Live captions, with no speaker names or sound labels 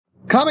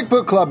Comic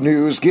Book Club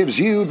News gives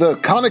you the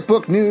comic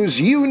book news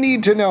you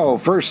need to know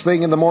first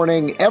thing in the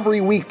morning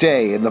every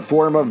weekday in the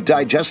form of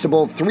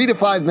digestible 3 to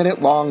 5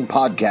 minute long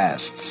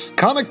podcasts.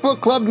 Comic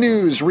Book Club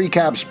News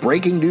recaps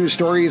breaking news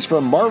stories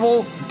from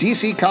Marvel,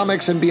 DC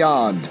Comics, and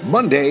beyond,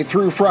 Monday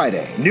through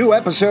Friday. New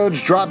episodes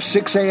drop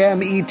 6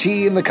 a.m. ET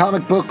in the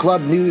Comic Book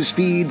Club News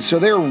feed, so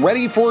they're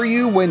ready for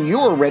you when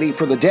you're ready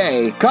for the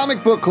day.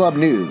 Comic Book Club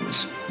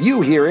News.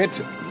 You hear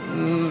it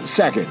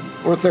second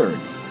or third,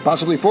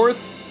 possibly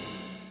fourth.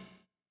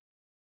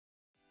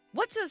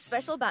 What's so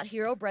special about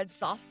Hero Bread's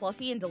soft,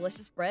 fluffy, and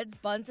delicious breads,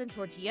 buns, and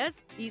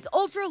tortillas? These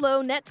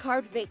ultra-low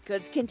net-carb baked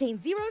goods contain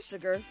zero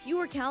sugar,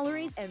 fewer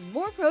calories, and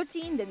more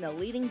protein than the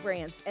leading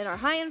brands, and are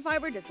high in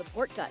fiber to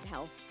support gut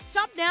health.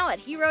 Shop now at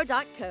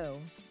hero.co.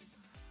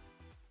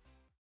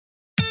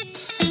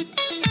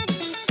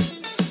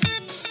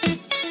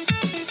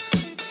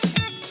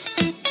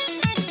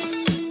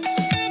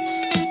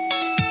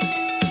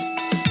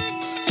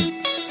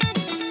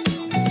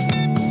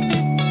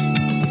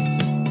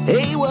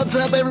 Hey, what's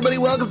up, everybody?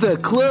 Welcome to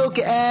Cloak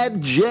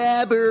and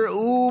Jabber.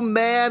 Ooh,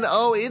 man.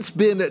 Oh, it's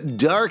been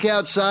dark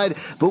outside,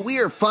 but we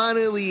are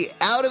finally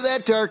out of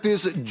that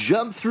darkness,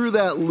 jumped through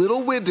that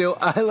little window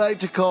I like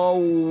to call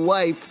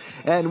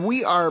life, and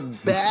we are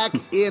back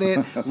in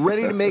it,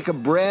 ready to make a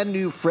brand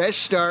new, fresh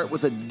start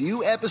with a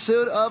new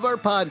episode of our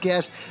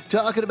podcast,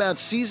 talking about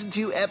Season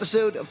 2,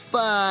 Episode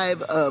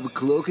 5 of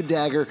Cloak and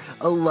Dagger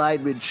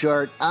Alignment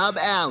Chart. I'm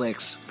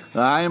Alex.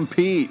 I am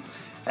Pete.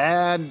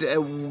 And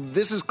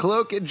this is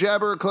Cloak and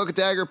Jabber, Cloak and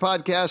Dagger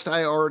podcast.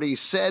 I already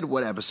said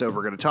what episode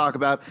we're going to talk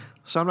about,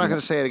 so I'm not going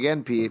to say it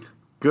again, Pete.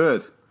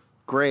 Good.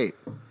 Great.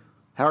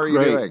 How are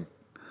you doing?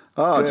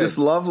 Oh, Good. Just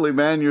lovely,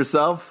 man.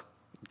 Yourself?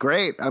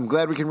 Great. I'm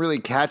glad we can really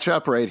catch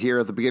up right here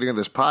at the beginning of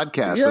this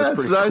podcast. Yeah, That's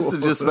it's pretty nice cool.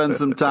 to just spend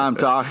some time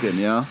talking,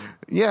 you know?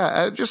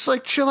 Yeah, just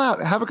like chill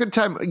out, have a good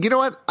time. You know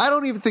what? I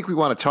don't even think we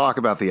want to talk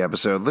about the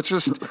episode. Let's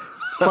just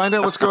find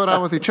out what's going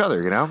on with each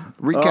other, you know?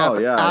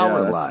 Recap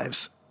our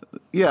lives.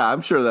 Yeah,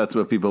 I'm sure that's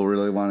what people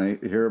really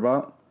want to hear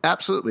about.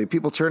 Absolutely.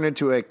 People turn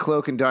into a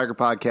Cloak and Dagger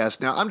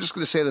podcast. Now, I'm just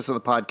going to say this on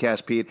the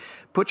podcast, Pete.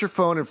 Put your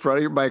phone in front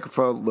of your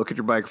microphone, look at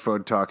your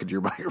microphone, talk into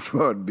your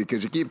microphone,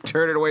 because you keep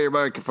turning away your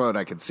microphone.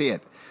 I can see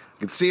it. I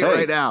can see it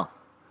right now.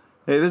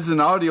 Hey, this is an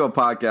audio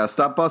podcast.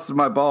 Stop busting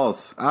my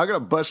balls. I'm going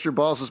to bust your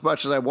balls as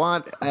much as I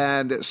want.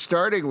 And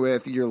starting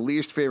with your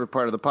least favorite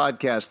part of the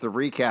podcast, the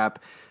recap.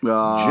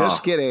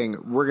 Just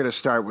kidding. We're going to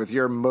start with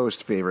your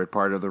most favorite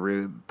part of the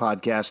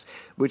podcast,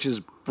 which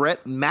is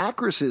Brett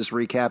Macris's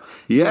recap.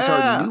 He is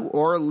our New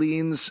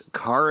Orleans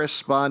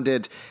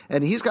correspondent,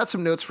 and he's got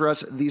some notes for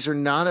us. These are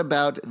not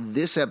about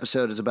this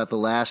episode. It's about the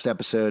last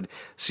episode,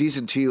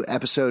 Season 2,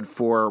 Episode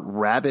 4,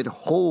 Rabbit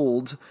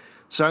Hold.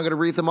 So I'm going to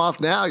read them off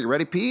now. You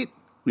ready, Pete?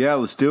 Yeah,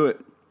 let's do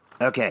it.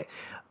 Okay.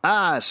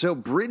 So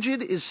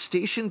Bridget is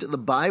stationed at the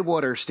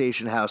Bywater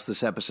Station House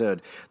this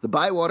episode. The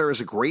Bywater is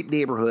a great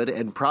neighborhood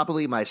and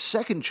probably my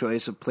second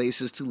choice of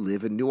places to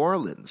live in New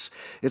Orleans.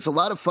 It's a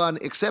lot of fun,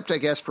 except I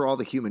guess for all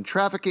the human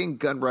trafficking,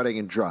 gun running,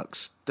 and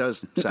drugs.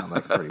 Does sound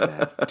like a pretty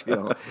bad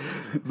deal.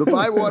 The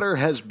Bywater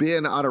has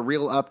been on a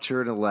real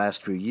upturn in the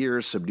last few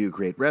years. Some new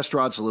great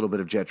restaurants, a little bit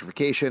of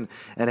gentrification.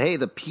 And hey,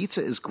 the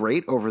pizza is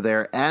great over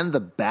there. And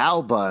the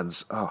bao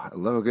buns. Oh, I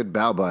love a good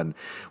bao bun.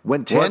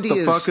 When Tandy What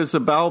the fuck is a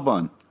bao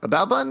bun? A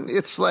bao bun?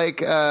 It's like,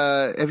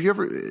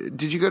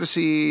 did you go to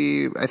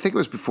see, I think it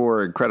was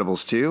before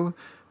Incredibles 2,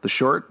 the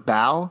short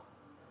Bao?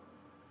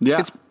 Yeah.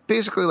 It's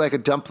basically like a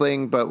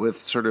dumpling, but with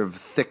sort of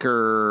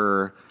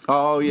thicker skin.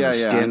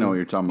 I know what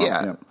you're talking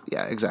about.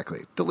 Yeah,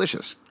 exactly.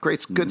 Delicious.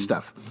 Great, good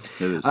stuff.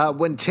 It is.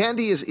 When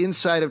Tandy is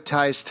inside of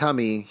Ty's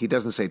tummy, he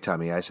doesn't say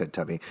tummy, I said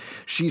tummy,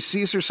 she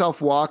sees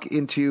herself walk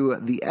into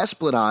the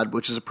Esplanade,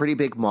 which is a pretty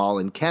big mall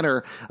in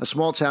Kenner, a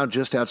small town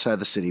just outside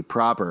the city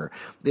proper.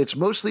 It's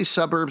mostly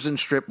suburbs and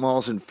strip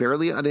malls and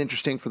fairly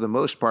uninteresting for the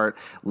most part.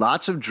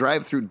 Lots of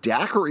drive-through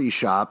daiquiri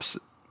shops.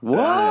 What?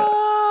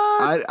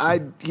 I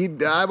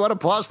want to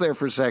pause there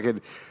for a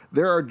second.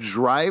 There are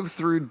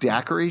drive-through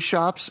daiquiri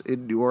shops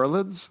in New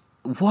Orleans.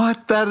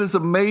 What? That is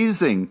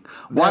amazing.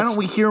 Why don't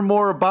we hear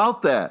more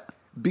about that?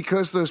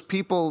 Because those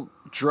people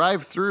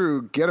drive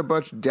through, get a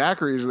bunch of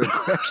daiquiris, and then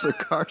crash their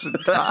cars and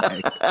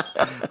die.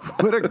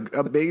 What an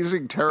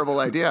amazing, terrible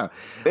idea.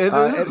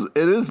 It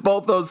is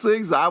both those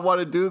things. I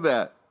want to do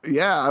that.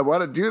 Yeah, I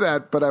want to do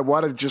that, but I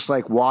want to just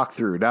like walk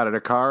through, not in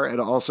a car, and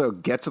also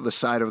get to the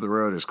side of the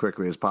road as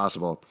quickly as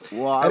possible.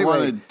 Well, anyway, I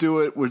want to do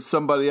it when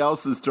somebody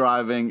else is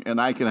driving and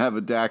I can have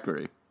a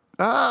daiquiri.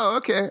 Oh,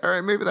 okay. All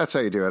right, maybe that's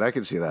how you do it. I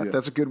can see that. Yeah.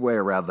 That's a good way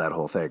around that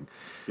whole thing.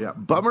 Yeah.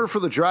 Bummer for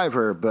the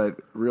driver,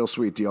 but real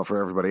sweet deal for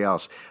everybody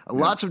else. Yeah.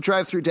 Lots of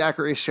drive-through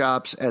daiquiri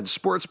shops and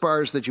sports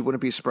bars that you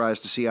wouldn't be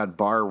surprised to see on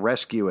Bar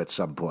Rescue at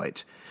some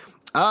point.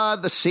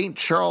 The St.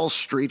 Charles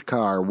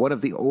streetcar, one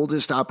of the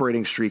oldest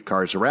operating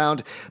streetcars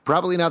around.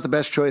 Probably not the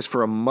best choice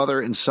for a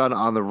mother and son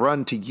on the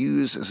run to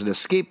use as an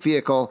escape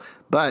vehicle,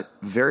 but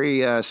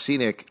very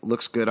scenic,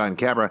 looks good on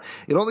camera.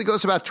 It only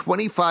goes about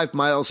 25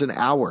 miles an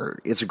hour.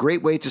 It's a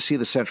great way to see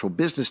the central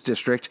business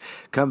district.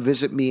 Come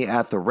visit me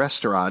at the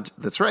restaurant.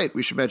 That's right,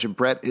 we should mention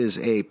Brett is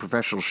a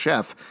professional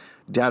chef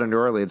down in New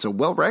Orleans, a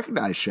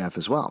well-recognized chef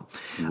as well.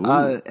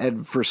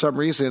 And for some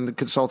reason,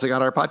 consulting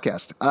on our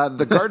podcast.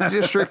 The Garden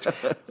District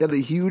and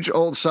the huge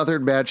old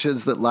southern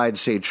mansions that line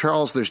St.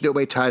 Charles, there's no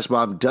way Ty's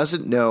mom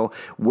doesn't know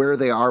where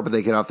they are when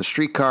they get off the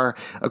streetcar.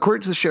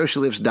 According to the show, she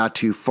lives not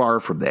too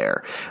far from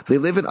there. They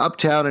live in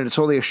Uptown, and it's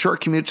only a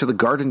short commute to the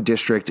Garden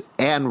District.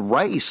 Anne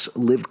Rice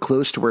lived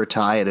close to where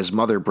Ty and his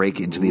mother break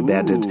into the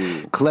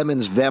abandoned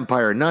Clemens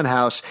Vampire Nun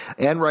house.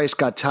 Anne Rice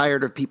got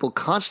tired of people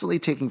constantly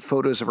taking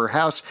photos of her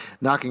house,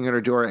 knocking on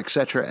her door,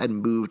 etc.,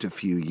 and moved a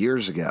few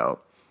years ago.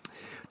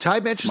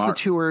 Ty mentions the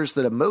tours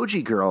that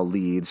Emoji Girl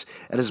leads,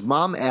 and his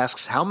mom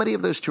asks, how many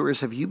of those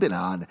tours have you been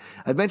on?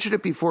 I've mentioned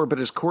it before, but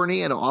as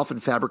corny and often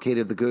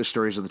fabricated the ghost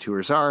stories of the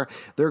tours are,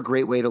 they're a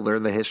great way to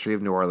learn the history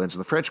of New Orleans and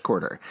the French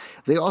Quarter.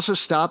 They also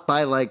stop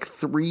by like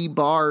 3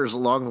 bars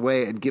along the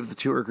way and give the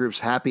tour groups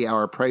happy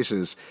hour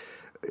prices.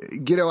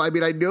 You know, I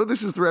mean, I know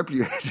this is the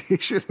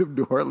reputation of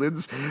New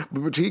Orleans,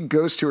 but between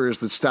ghost tours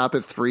that stop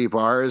at 3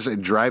 bars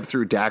and drive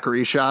through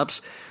daiquiri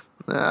shops,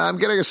 I'm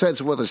getting a sense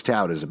of what this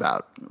town is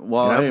about.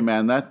 Well, you know? Hey,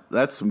 man,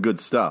 that's some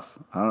good stuff.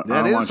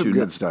 That is some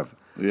good stuff.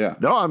 Yeah.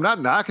 No, I'm not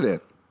knocking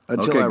it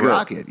until I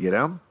rock it, you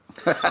know?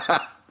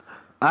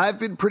 I've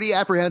been pretty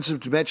apprehensive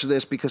to mention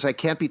this because I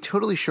can't be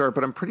totally sure,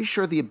 but I'm pretty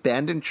sure the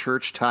abandoned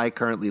church Ty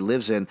currently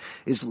lives in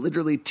is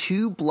literally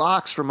 2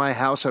 blocks from my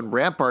house on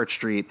Rampart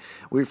Street.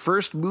 When we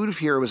first moved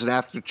here, it was an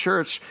after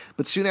church,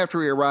 but soon after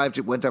we arrived,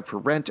 it went up for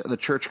rent and the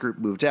church group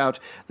moved out.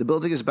 The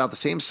building is about the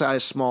same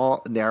size,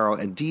 small, narrow,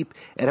 and deep,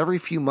 and every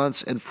few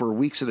months and for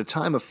weeks at a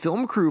time, a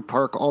film crew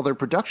park all their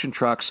production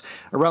trucks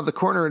around the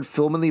corner and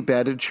film in the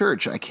abandoned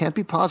church. I can't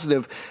be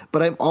positive,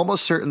 but I'm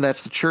almost certain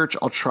that's the church.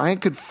 I'll try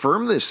and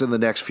confirm this in the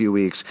next few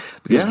weeks,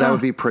 because that would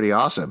be pretty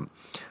awesome.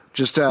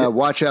 Just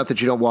watch out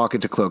that you don't walk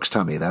into Cloak's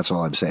tummy. That's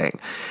all I'm saying.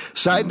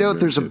 Side note,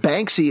 there's a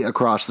Banksy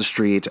across the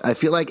street. I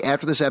feel like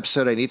after this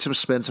episode, I need to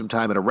spend some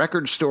time at a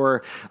record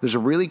store. There's a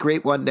really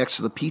great one next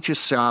to the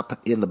Peaches shop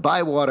in the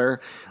Bywater.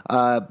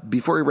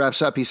 Before he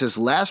wraps up, he says,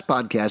 last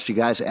podcast, you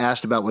guys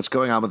asked about what's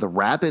going on with the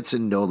rabbits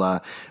in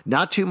NOLA.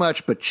 Not too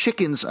much, but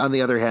chickens, on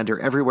the other hand, are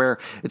everywhere.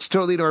 It's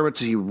totally normal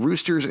to see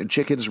roosters and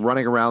chickens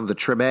running around the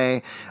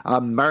Treme.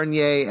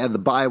 Marnier and the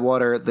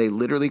Bywater, they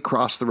literally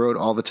cross the road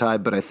all the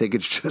time, but I think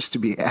it's just to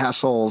be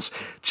assholes.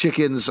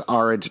 Chickens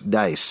aren't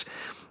nice.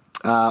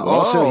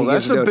 Also,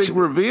 that's a big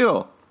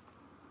reveal.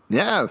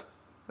 Yeah.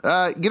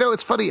 You know,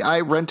 it's funny.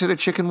 I rented a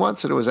chicken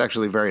once, and it was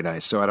actually very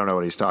nice, so I don't know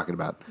what he's talking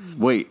about.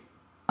 Wait,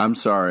 I'm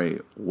sorry.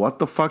 What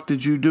the fuck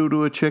did you do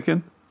to a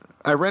chicken?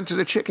 I rented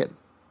a chicken.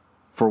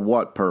 For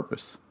what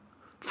purpose?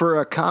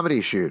 For a comedy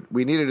shoot.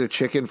 We needed a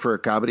chicken for a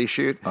comedy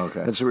shoot.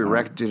 Okay. And so we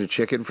rented a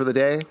chicken for the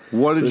day.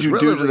 What did you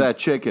do to that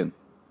chicken?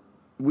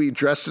 We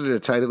dressed it in a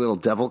tiny little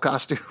devil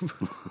costume.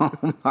 Oh,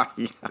 my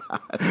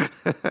God.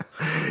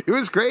 It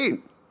was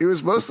great. It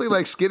was mostly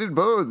like skin and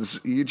bones.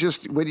 You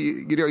just, when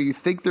you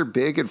think they're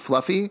big and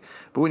fluffy,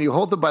 but when you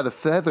hold them by the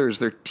feathers,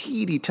 they're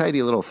teeny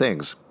tiny little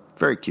things.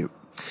 Very cute.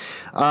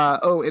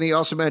 And he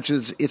also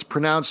mentions it's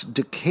pronounced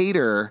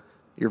Decatur.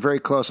 You're very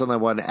close on that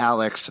one,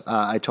 Alex.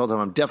 I told him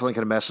I'm definitely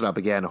going to mess it up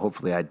again.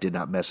 Hopefully I did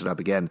not mess it up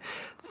again.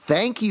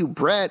 Thank you,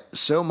 Brett,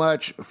 so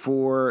much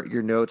for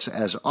your notes,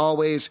 as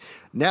always.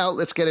 Now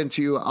let's get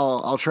into,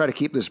 I'll try to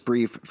keep this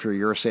brief for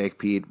your sake,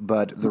 Pete,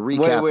 but the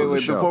recap of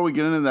the show. Before we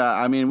get into that,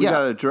 I mean, we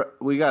got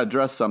to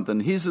address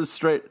something. He's a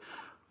straight...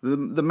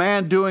 The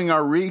man doing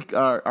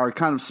our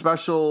kind of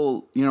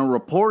special,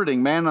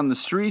 reporting, man on the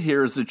street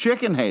here is a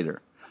chicken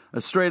hater.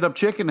 A straight-up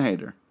chicken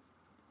hater.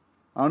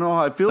 I don't know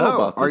how I feel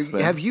about this.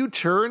 Have you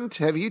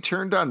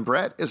turned on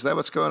Brett? Is that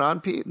what's going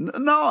on, Pete?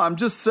 No, I'm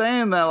just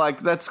saying that,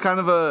 like, that's kind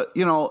of a,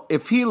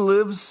 if he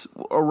lives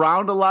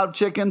around a lot of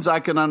chickens, I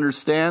can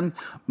understand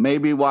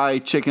maybe why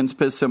chickens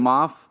piss him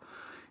off.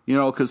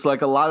 Because,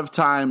 like, a lot of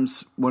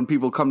times when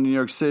people come to New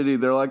York City,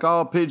 they're like,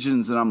 oh,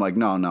 pigeons. And I'm like,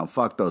 no,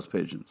 fuck those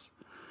pigeons.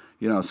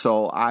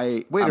 So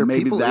Wait, are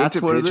maybe people that's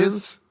into what pigeons? It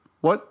is.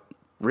 What?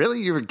 Really?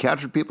 You've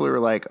encountered people who are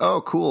like,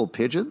 oh, cool,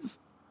 pigeons?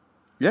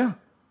 Yeah.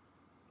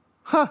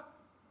 Huh.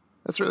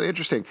 That's really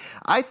interesting.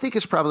 I think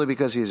it's probably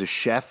because he's a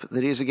chef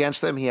that he's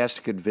against them. He has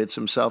to convince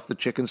himself the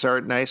chickens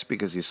aren't nice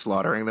because he's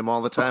slaughtering them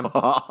all the time.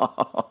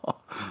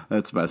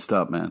 That's messed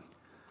up, man.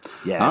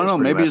 Yeah, I don't know.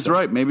 Maybe he's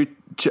right. Maybe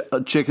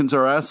chickens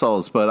are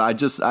assholes, but I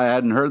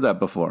hadn't heard that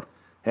before.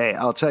 Hey,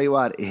 I'll tell you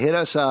what. Hit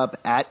us up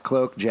at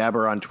Cloak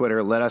Jabber on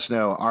Twitter. Let us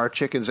know, are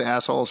chickens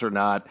assholes or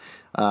not?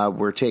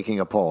 We're taking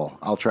a poll.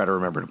 I'll try to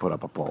remember to put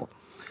up a poll.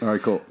 All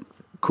right, cool.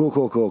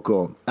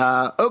 Cool.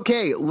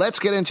 Okay, let's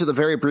get into the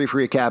very brief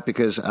recap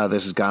because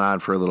this has gone on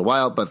for a little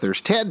while. But there's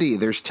Tandy,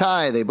 there's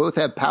Ty. They both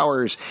have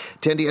powers.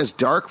 Tandy has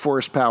Dark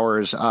Force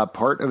powers.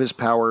 Part of his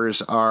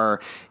powers are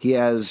he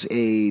has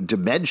a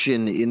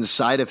dimension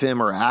inside of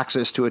him or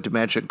access to a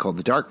dimension called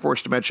the Dark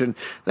Force dimension.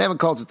 They haven't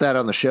called it that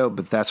on the show,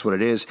 but that's what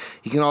it is.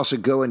 He can also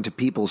go into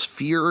people's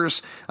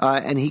fears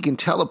and he can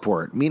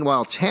teleport.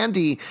 Meanwhile,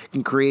 Tandy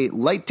can create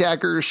light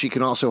daggers. She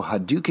can also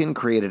Hadouken,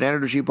 create an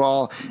energy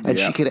ball, and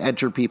she can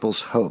enter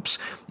people's hopes.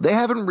 They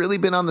haven't really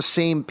been on the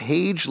same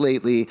page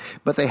lately,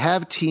 but they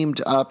have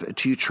teamed up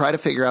to try to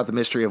figure out the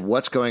mystery of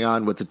what's going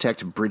on with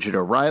Detective Bridget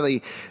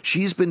O'Reilly.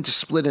 She's been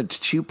split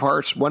into two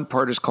parts. One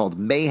part is called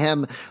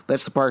Mayhem.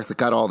 That's the part that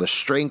got all the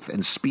strength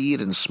and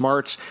speed and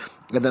smarts.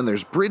 And then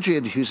there's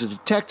Bridget, who's a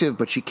detective,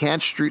 but she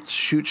can't shoot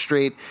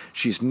straight.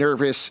 She's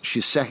nervous.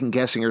 She's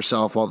second-guessing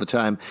herself all the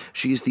time.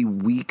 She's the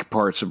weak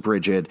parts of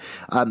Bridget.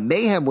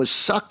 Mayhem was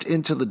sucked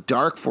into the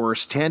Dark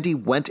Force. Tandy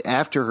went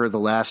after her the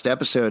last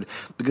episode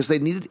because they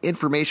needed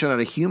information on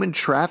a human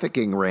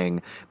trafficking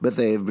ring, but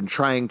they've been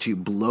trying to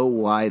blow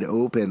wide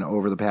open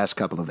over the past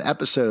couple of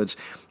episodes.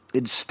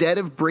 Instead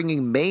of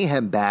bringing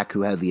Mayhem back,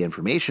 who had the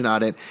information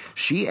on it,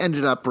 she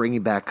ended up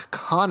bringing back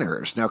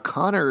Connors. Now,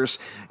 Connors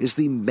is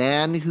the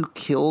man who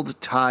killed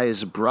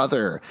Ty's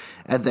brother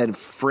and then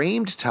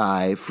framed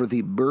Ty for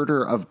the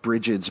murder of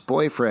Bridget's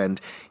boyfriend.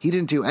 He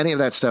didn't do any of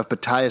that stuff,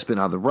 but Ty has been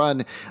on the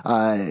run.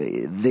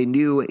 They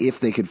knew if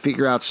they could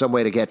figure out some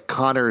way to get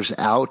Connors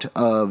out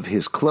of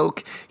his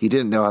cloak, he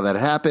didn't know how that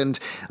happened,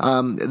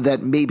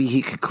 that maybe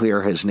he could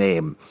clear his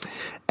name.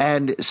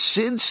 And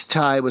since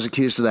Ty was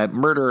accused of that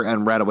murder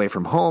and ran away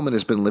from home and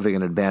has been living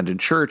in an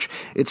abandoned church,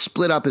 it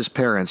split up his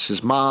parents.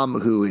 His mom,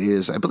 who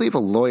is, I believe, a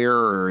lawyer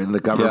or in the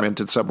government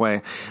in some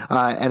way,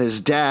 and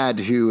his dad,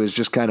 who is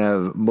just kind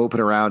of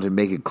moping around and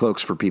making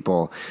cloaks for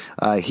people.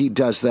 He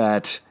does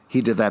that.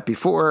 He did that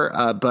before,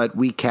 but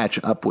we catch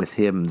up with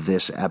him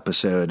this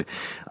episode.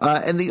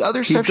 And the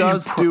other stuff... He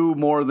does do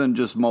more than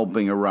just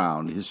moping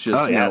around. He's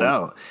just...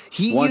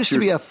 He used to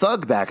be a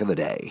thug back in the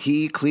day.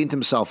 He cleaned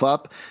himself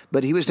up,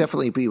 but he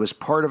was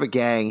part of a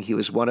gang. He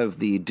was one of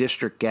the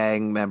district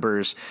gang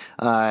members,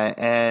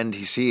 and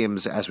he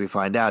seems, as we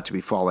find out, to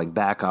be falling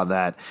back on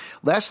that.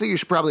 Last thing you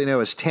should probably know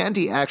is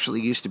Tandy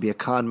actually used to be a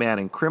con man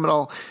and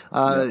criminal,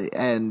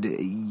 and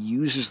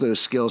uses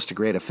those skills to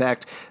great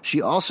effect.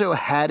 She also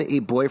had a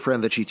boyfriend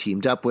that she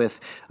teamed up with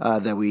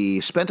that we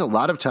spent a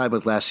lot of time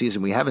with last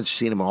season. We haven't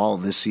seen him all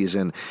this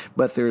season,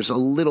 but there's a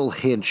little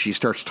hint she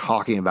starts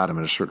talking about him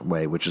in a certain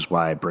way, which is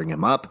why I bring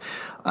him up.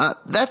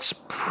 That's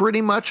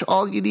pretty much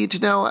all you need to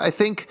know. I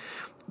think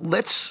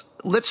let's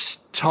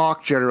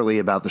talk generally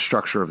about the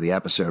structure of the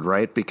episode,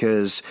 right?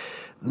 Because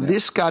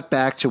this got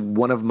back to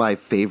one of my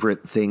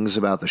favorite things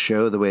about the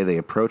show, the way they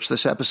approach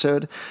this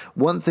episode.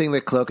 One thing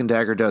that Cloak and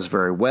Dagger does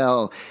very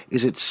well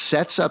is it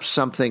sets up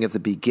something at the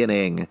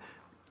beginning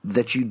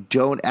that you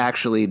don't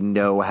actually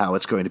know how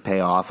it's going to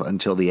pay off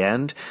until the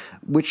end,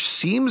 which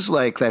seems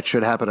like that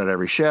should happen on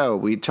every show.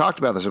 We talked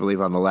about this, I believe,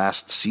 on the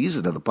last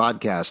season of the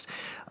podcast.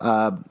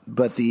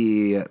 But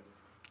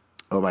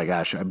oh my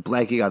gosh, I'm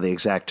blanking on the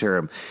exact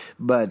term.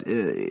 But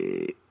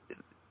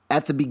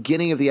at the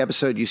beginning of the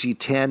episode, you see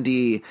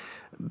Tandy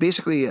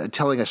basically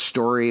telling a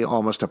story,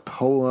 almost a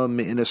poem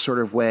in a sort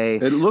of way.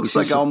 It looks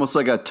like almost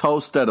like a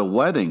toast at a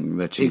wedding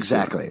that she's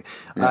exactly.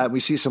 Yeah. We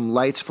see some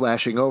lights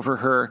flashing over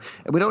her,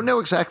 and we don't know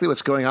exactly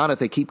what's going on. If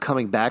they keep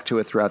coming back to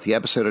it throughout the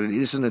episode, and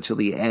it isn't until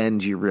the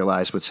end you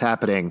realize what's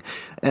happening,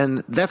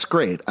 and that's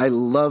great. I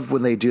love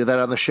when they do that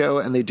on the show,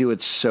 and they do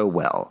it so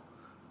well.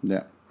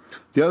 Yeah.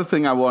 The other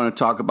thing I want to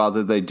talk about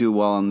that they do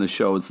well on the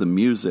show is the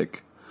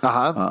music.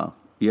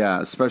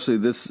 Yeah, especially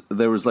this.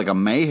 There was like a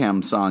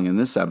Mayhem song in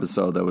this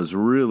episode that was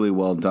really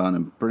well done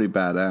and pretty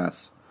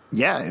badass.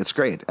 Yeah, it's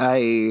great.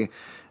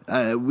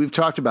 We've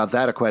talked about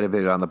that quite a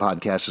bit on the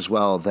podcast as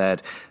well,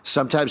 that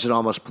sometimes it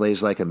almost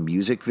plays like a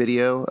music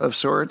video of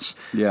sorts.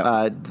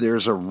 Yeah.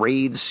 There's a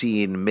raid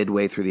scene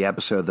midway through the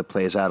episode that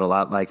plays out a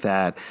lot like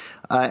that.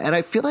 And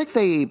I feel like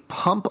they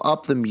pump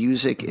up the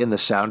music in the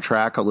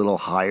soundtrack a little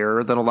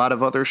higher than a lot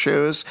of other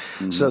shows,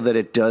 so that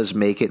it does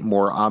make it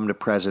more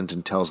omnipresent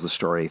and tells the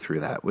story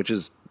through that, which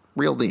is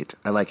real neat.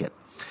 I like it.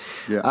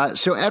 Yeah.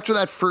 So after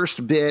that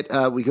first bit,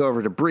 we go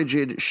over to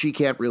Bridget. She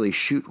can't really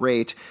shoot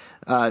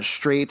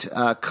straight.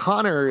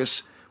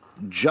 Connors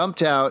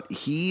jumped out.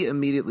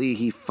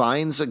 He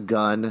finds a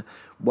gun.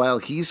 While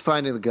he's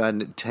finding the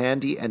gun,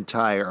 Tandy and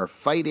Ty are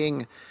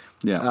fighting.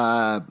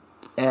 Yeah.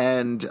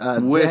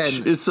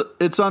 Which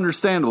it's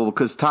understandable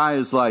because Ty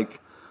is like,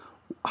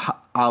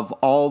 of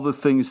all the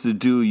things to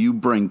do, you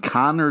bring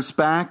Connors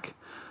back.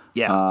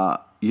 Yeah.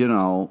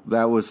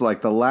 That was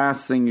like the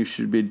last thing you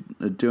should be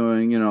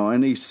doing,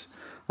 and he's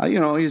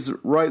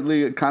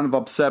rightly kind of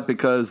upset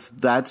because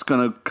that's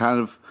going to kind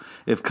of,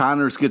 if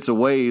Connors gets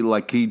away,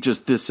 like he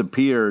just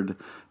disappeared,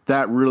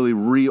 that really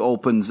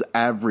reopens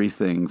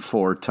everything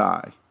for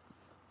Ty.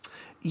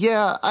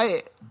 Yeah,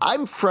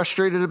 I'm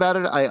frustrated about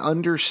it. I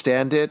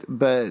understand it,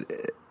 but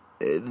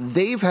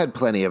they've had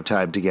plenty of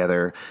time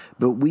together,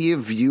 but we as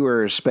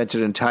viewers spent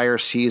an entire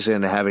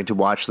season having to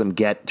watch them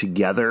get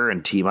together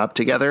and team up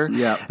together.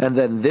 Yeah. And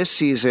then this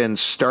season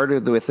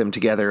started with them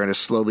together and is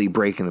slowly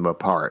breaking them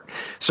apart.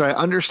 So I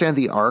understand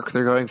the arc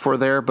they're going for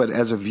there, but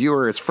as a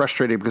viewer, it's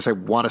frustrating because I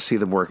want to see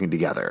them working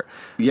together.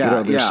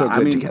 Yeah, they're so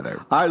good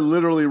together. I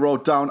literally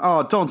wrote down,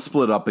 "Oh, don't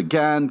split up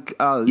again.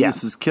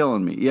 This is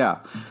killing me." Yeah.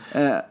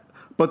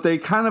 But they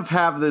kind of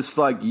have this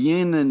like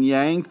yin and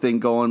yang thing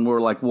going where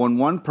like when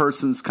one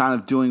person's kind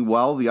of doing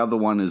well, the other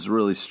one is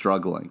really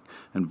struggling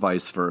and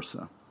vice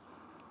versa.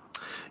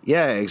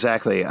 Yeah,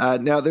 exactly.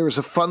 Now, there was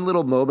a fun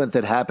little moment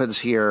that happens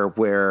here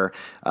where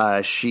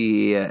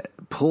she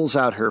pulls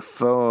out her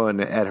phone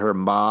and her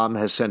mom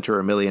has sent her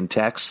a million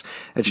texts,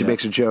 and she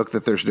makes a joke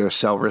that there's no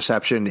cell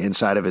reception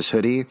inside of his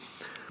hoodie.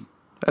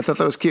 I thought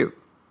that was cute.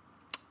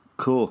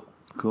 Cool.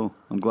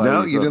 I'm glad.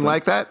 No, you didn't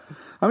like that?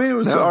 I mean, it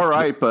was all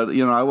right, but,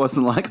 I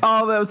wasn't like,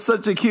 oh, that was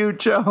such a cute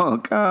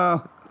joke.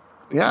 Oh.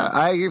 Yeah,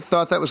 I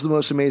thought that was the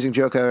most amazing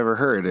joke I've ever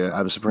heard.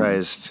 I'm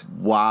surprised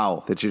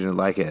that you didn't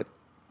like it.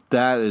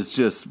 That is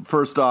just,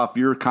 first off,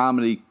 your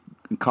comedy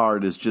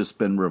card has just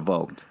been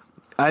revoked.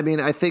 I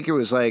mean, I think it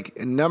was like,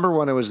 number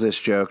one, it was this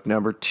joke.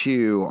 Number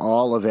two,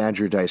 all of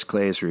Andrew Dice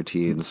Clay's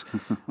routines.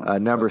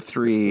 Number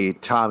three,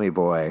 Tommy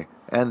Boy.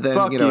 And then,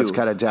 Fuck it's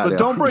kind of downhill. But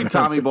don't bring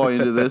Tommy Boy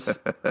into this.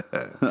 All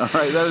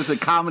right, that is a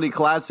comedy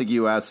classic,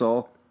 you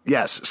asshole.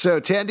 Yes. So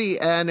Tandy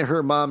and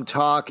her mom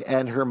talk,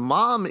 and her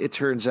mom, it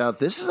turns out,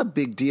 this is a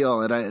big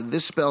deal, and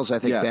this spells, I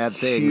think, bad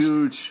things.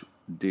 Huge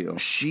deal.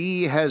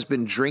 She has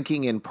been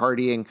drinking and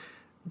partying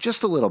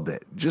just a little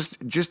bit, just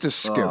a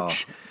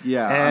scooch.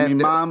 Yeah, and I mean,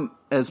 mom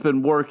has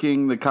been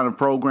working the kind of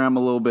program a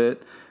little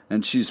bit,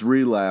 and she's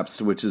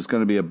relapsed, which is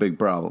going to be a big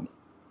problem.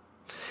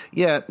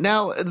 Yeah.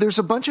 Now, there's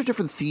a bunch of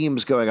different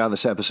themes going on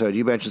this episode.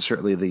 You mentioned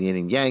certainly the yin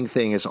and yang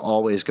thing is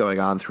always going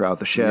on throughout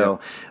the show.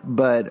 Yeah.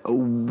 But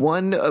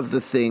one of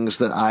the things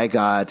that I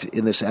got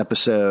in this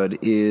episode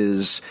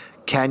is,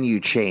 can you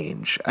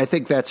change? I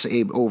think that's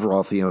a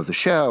overall theme of the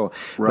show,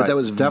 but that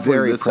was definitely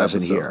very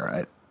present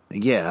here.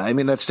 Yeah, I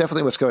mean, that's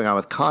definitely what's going on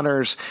with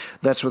Connors.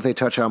 That's what they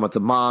touch on with the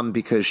mom,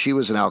 because she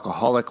was an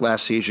alcoholic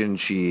last season.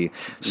 She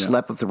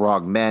slept with the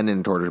wrong men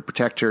in order to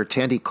protect her.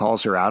 Tandy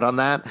calls her out on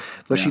that,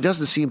 but she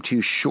doesn't seem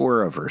too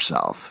sure of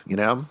herself,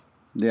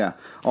 Yeah.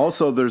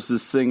 Also, there's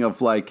this thing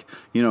of like,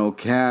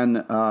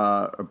 can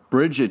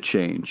Bridget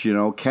change?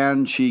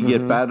 Can she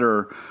get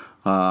better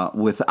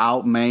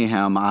without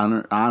mayhem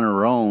on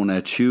her own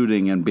at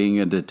shooting and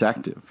being a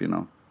detective,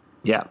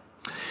 Yeah.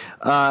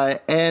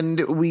 And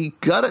we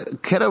gotta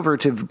get over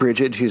to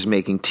Bridget, who's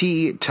making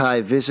tea. Ty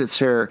visits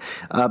her.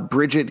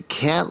 Bridget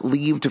can't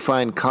leave to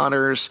find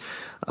Connors.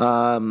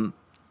 And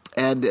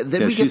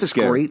then we get this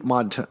great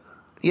montage.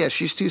 Yeah,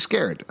 she's too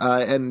scared.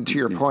 And to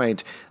your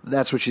point,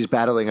 that's what she's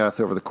battling with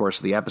over the course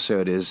of the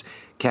episode is,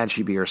 can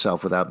she be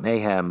herself without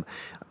mayhem?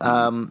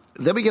 Then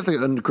we get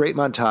the great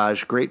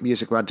montage, great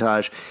music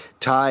montage.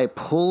 Ty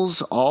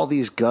pulls all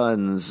these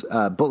guns,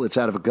 bullets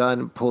out of a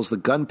gun, pulls the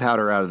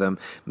gunpowder out of them,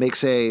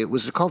 makes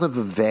was it called a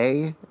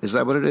vevay? Is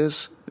that what it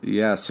is?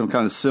 Yeah, some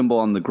kind of symbol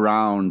on the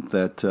ground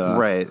that...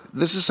 Right.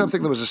 This is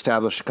something that was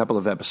established a couple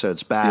of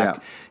episodes back.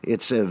 Yeah.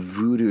 It's a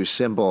voodoo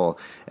symbol.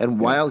 And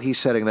while he's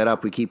setting that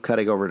up, we keep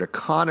cutting over to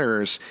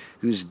Connors,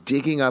 who's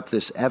digging up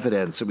this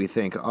evidence, and we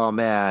think, oh,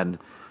 man,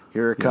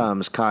 here it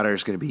comes.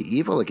 Connor's going to be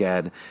evil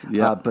again.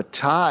 Yeah. But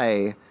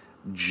Ty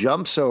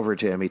jumps over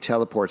to him. He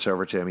teleports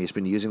over to him. He's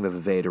been using the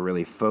vevay to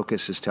really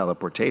focus his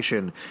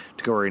teleportation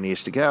to go where he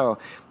needs to go.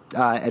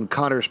 And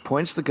Connors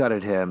points the gun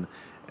at him,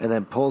 and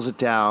then pulls it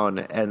down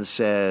and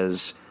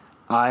says,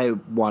 I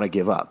want to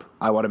give up.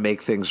 I want to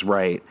make things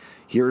right.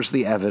 Here's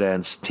the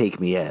evidence. Take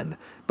me in.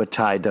 But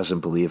Ty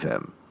doesn't believe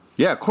him.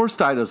 Yeah, of course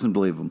Ty doesn't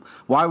believe him.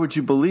 Why would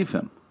you believe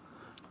him?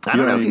 I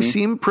don't know. He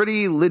seemed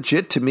pretty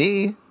legit to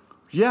me.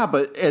 Yeah,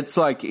 but it's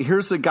like,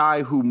 here's a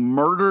guy who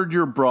murdered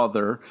your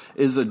brother,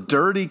 is a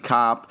dirty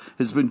cop,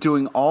 has been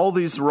doing all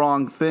these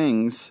wrong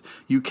things.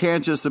 You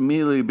can't just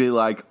immediately be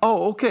like,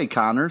 oh, okay,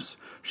 Connors,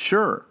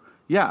 sure.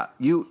 Yeah,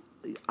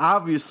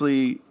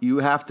 obviously you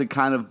have to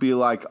kind of be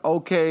like,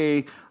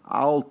 okay,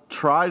 I'll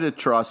try to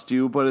trust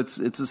you, but it's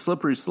a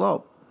slippery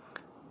slope.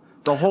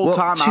 The whole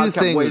time I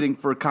kept waiting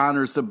for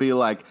Connors to be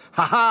like,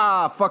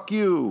 ha-ha, fuck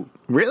you.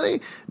 Really?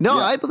 No,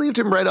 I believed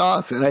him right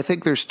off, and I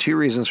think there's two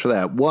reasons for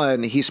that.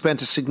 One, he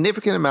spent a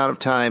significant amount of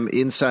time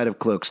inside of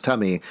Cloak's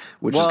tummy,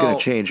 which is going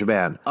to change a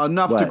man.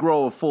 Enough to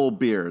grow a full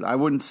beard. I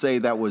wouldn't say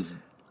it was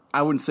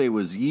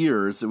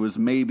years. It was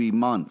maybe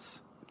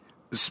months.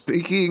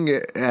 Speaking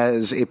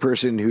as a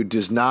person who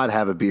does not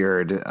have a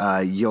beard,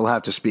 you'll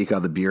have to speak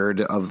on the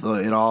beard of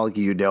it all.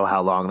 You know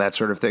how long that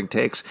sort of thing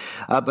takes.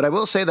 But I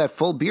will say that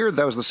full beard,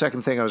 that was the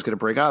second thing I was going to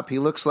bring up. He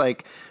looks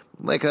like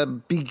a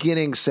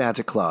beginning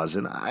Santa Claus,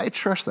 and I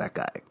trust that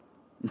guy.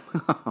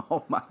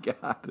 Oh, my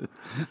God.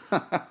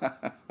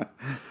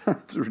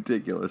 That's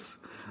ridiculous.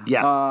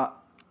 Yeah.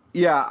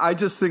 I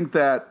just think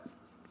that,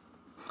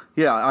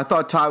 I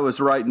thought Ty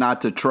was right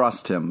not to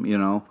trust him,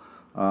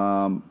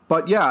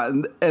 But yeah,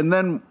 and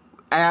then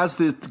as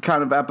the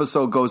kind of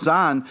episode goes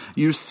on,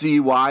 you see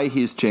why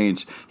he's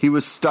changed. He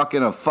was stuck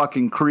in a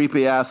fucking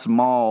creepy ass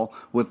mall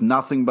with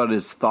nothing but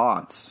his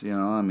thoughts. You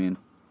know, I mean,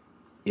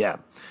 yeah,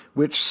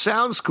 which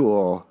sounds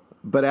cool,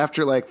 but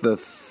after like the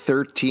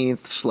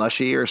 13th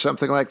slushy or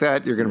something like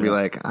that, you're going to be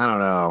like, I don't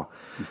know.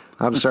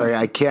 I'm sorry,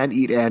 I can't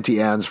eat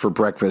Auntie Anne's for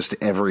breakfast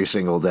every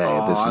single day.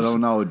 Oh, I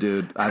don't know,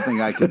 dude. I think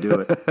I could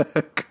do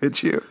it.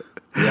 Could you?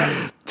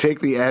 Yeah. Take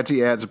the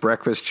Auntie Anne's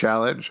breakfast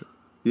challenge?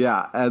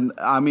 Yeah, and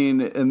I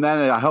mean, and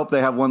then I hope they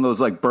have one of those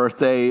like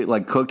birthday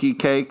like cookie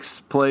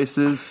cakes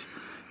places,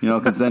 you know,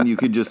 because then you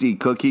could just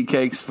eat cookie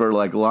cakes for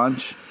like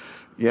lunch.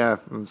 Yeah,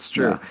 that's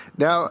true. Yeah.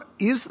 Now,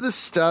 is the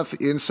stuff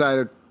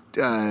inside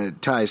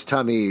of Ty's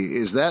tummy,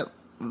 is that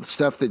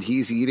stuff that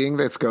he's eating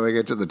that's going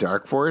into the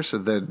Dark Force,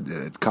 and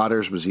then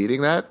Connors was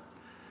eating that?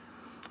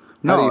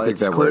 How do you think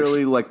it's that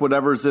clearly works? like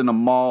whatever's in a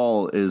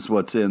mall is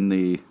what's in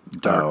the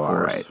Dark Force,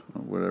 all right.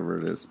 or whatever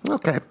it is.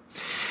 Okay.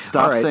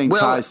 Stop All right, saying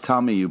well, Ty's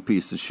tummy, you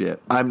piece of shit.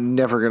 I'm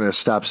never going to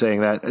stop saying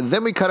that.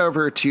 Then we cut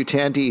over to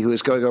Tandy, who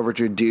is going over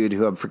to a dude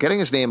who I'm forgetting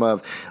his name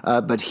of,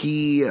 but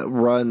he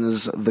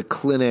runs the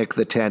clinic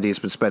that Tandy's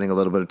been spending a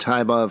little bit of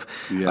time of.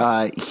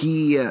 Yeah.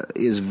 He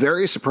is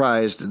very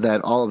surprised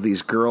that all of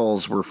these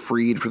girls were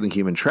freed from the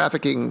human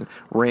trafficking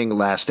ring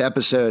last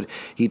episode.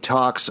 He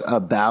talks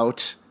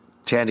about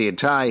Tandy and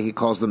Ty. He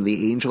calls them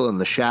the angel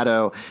and the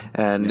shadow,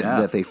 and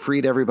that they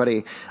freed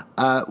everybody.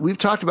 We've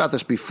talked about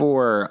this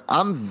before.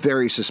 I'm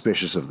very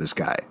suspicious of this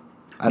guy.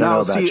 I don't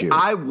know about you.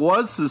 I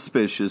was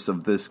suspicious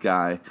of this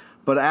guy,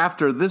 but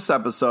after this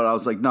episode, I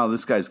was like, no,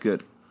 this guy's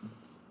good.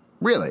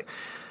 Really?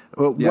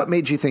 Well, what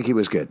made you think he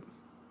was good?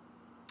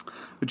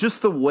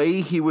 Just the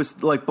way he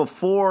was, like,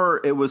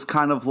 before it was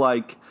kind of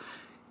like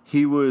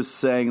he was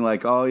saying,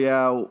 like, oh,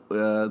 yeah,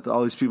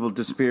 all these people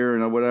disappear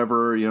and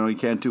whatever, you know, you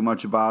can't do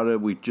much about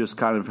it. We just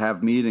kind of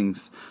have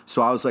meetings.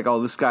 So I was like,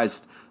 oh, this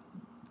guy's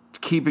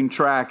keeping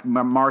track,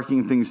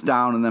 marking things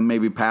down, and then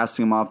maybe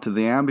passing them off to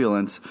the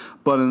ambulance.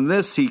 But in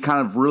this, he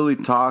kind of really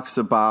talks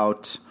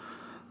about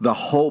the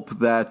hope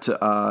that,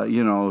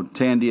 you know,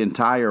 Tandy and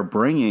Ty are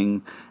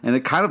bringing, and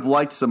it kind of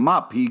lights him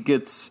up. He's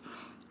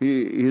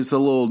a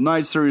little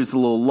nicer, he's a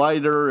little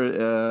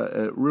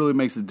lighter. It really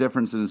makes a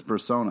difference in his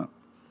persona.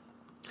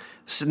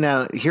 So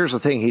now, here's the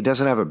thing. He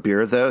doesn't have a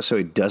beard, though, so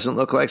he doesn't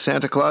look like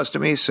Santa Claus to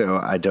me, so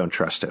I don't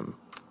trust him.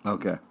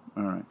 Okay.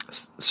 All right.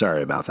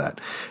 Sorry about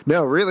that.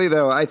 No, really,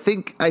 though, I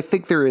think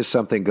there is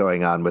something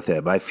going on with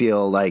him. I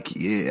feel like,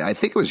 I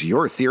think it was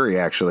your theory,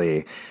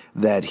 actually,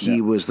 that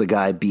he was the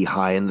guy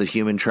behind the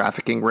human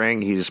trafficking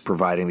ring. He's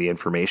providing the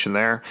information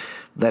there.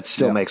 That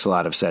still makes a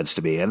lot of sense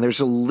to me. And there's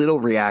a little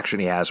reaction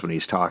he has when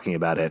he's talking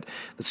about it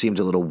that seems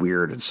a little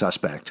weird and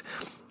suspect.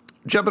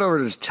 Jumping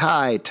over to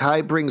Ty,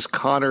 Ty brings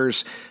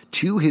Connors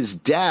to his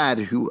dad,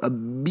 who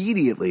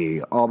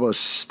immediately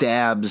almost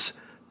stabs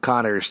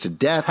Connors to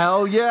death.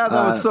 Hell yeah,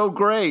 that was so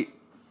great.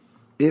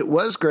 It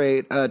was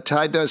great.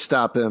 Ty does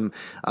stop him,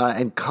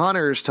 and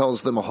Connors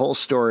tells them a whole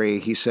story.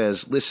 He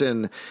says,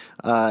 listen,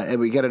 and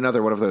we get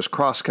another one of those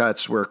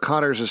crosscuts where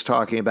Connors is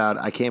talking about,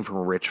 I came from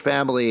a rich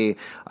family.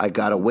 I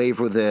got away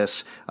with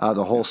this.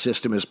 The whole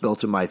system is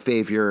built in my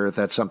favor.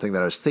 That's something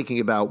that I was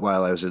thinking about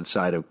while I was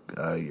inside of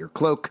your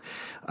cloak.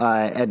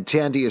 And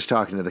Tandy is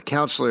talking to the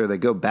counselor. They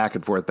go back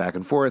and forth, back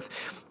and forth.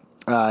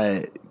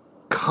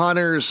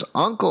 Connor's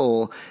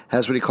uncle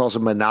has what he calls a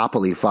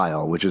monopoly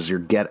file, which is your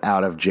get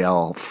out of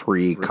jail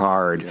free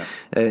card. Yeah.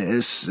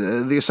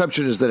 The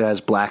assumption is that it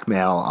has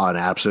blackmail on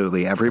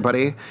absolutely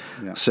everybody.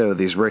 Yeah. So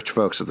these rich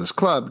folks at this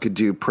club could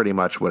do pretty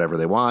much whatever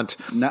they want.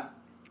 Now,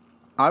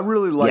 I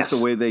really like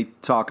the way they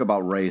talk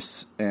about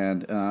race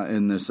and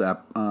in this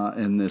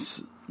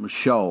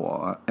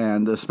show,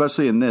 and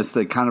especially in this,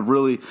 they kind of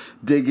really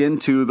dig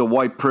into the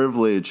white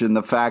privilege and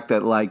the fact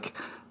that, like,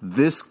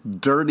 this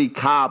dirty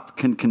cop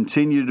can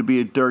continue to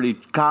be a dirty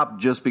cop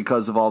just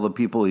because of all the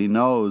people he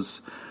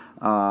knows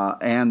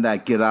and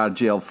that get out of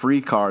jail free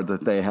card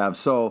that they have.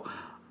 So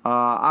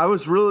I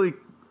was really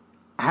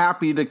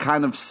happy to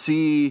kind of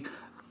see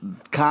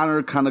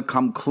Connor kind of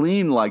come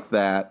clean like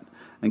that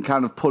and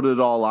kind of put it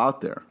all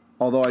out there.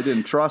 Although I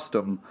didn't trust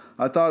him,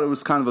 I thought it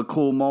was kind of a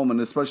cool moment,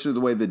 especially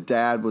the way the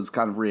dad was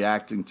kind of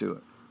reacting to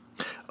it.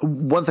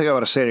 One thing I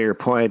want to say to your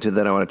point, and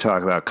then I want to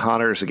talk about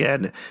Connors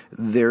again.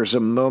 There's a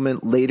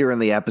moment later in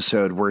the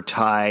episode where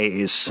Ty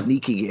is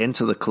sneaking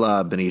into the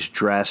club, and he's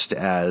dressed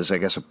as, I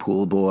guess, a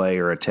pool boy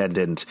or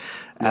attendant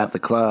at the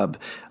club.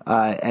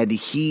 And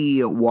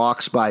he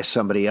walks by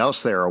somebody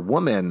else there, a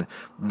woman.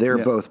 They're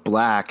both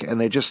black, and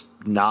they just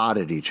nod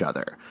at each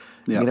other.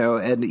 You know,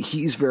 and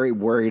he's very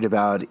worried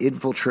about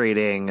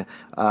infiltrating,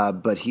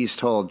 but he's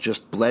told,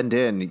 just blend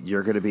in.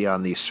 You're going to be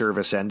on the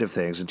service end of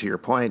things. And to your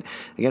point,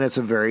 again, it's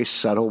a very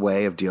subtle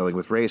way of dealing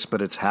with race,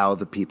 but it's how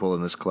the people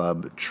in this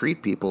club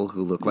treat people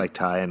who look like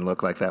Ty and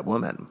look like that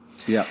woman.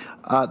 Yeah.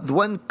 The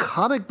one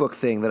comic book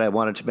thing that I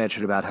wanted to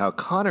mention about how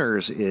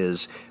Connors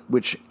is,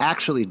 which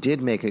actually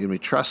did make me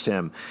trust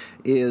him,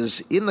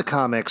 is in the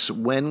comics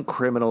when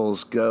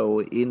criminals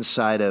go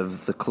inside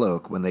of the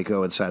cloak, when they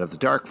go inside of the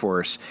Dark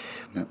Force,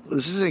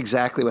 this isn't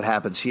exactly what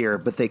happens here,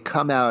 but they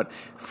come out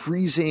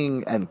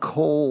freezing and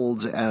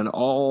cold and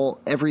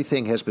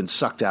everything has been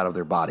sucked out of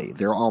their body.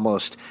 They're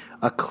almost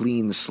a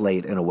clean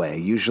slate in a way.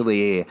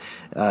 Usually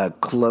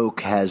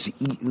Cloak has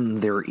eaten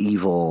their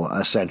evil,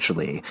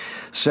 essentially.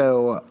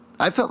 So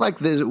I felt like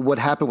what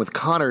happened with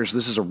Connors,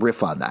 this is a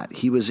riff on that.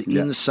 He was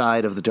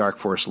inside of the Dark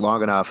Force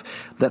long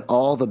enough that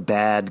all the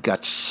bad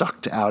got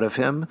sucked out of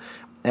him.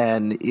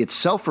 And it's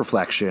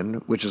self-reflection,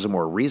 which is a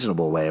more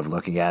reasonable way of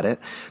looking at it.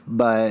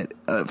 But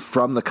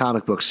from the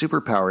comic book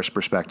superpowers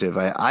perspective,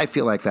 I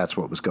feel like that's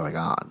what was going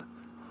on.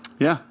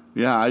 Yeah.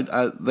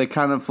 They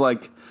kind of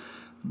like,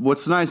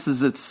 what's nice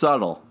is it's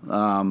subtle.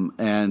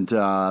 And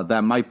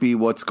that might be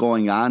what's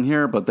going on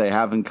here, but they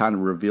haven't kind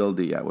of revealed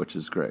it yet, which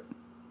is great.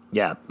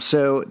 Yeah,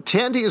 so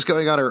Tandy is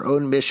going on her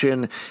own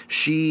mission.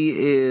 She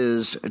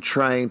is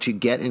trying to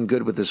get in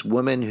good with this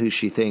woman who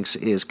she thinks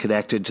is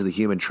connected to the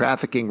human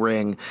trafficking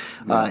ring.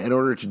 In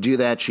order to do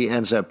that, she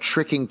ends up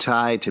tricking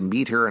Ty to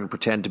meet her and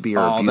pretend to be her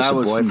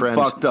abusive boyfriend.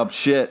 Some fucked up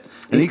shit.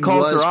 And he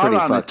calls her out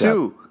on it,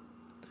 too.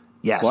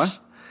 Yes. What?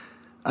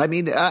 I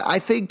mean, I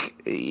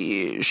think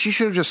she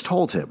should have just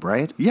told him,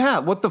 right? Yeah,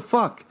 what the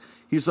fuck?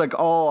 He's like,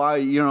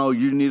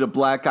 you need a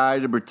black eye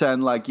to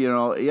pretend like,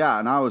 yeah.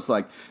 And I was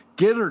like,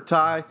 get her,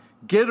 Ty.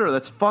 Get her.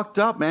 That's fucked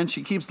up, man.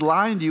 She keeps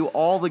lying to you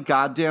all the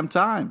goddamn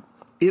time.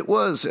 It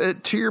was,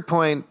 to your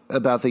point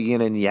about the yin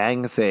and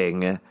yang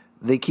thing,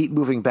 they keep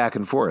moving back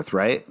and forth,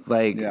 right?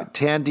 Like,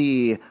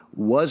 Tandy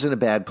was in a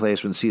bad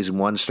place when season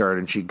 1 started,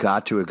 and she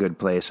got to a good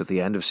place at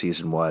the end of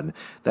season 1.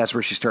 That's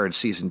where she started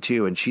season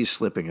 2, and she's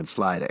slipping and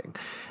sliding.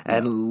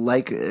 And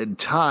like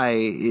Ty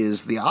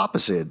is the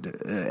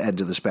opposite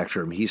end of the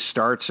spectrum. He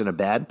starts in a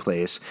bad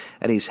place,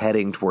 and he's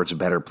heading towards a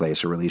better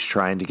place, or at least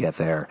trying to get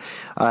there.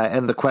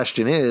 And the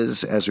question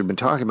is, as we've been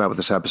talking about with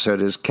this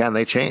episode, is can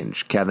they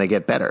change? Can they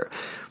get better?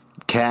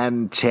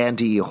 Can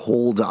Tandy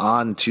hold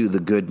on to the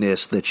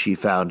goodness that she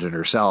found in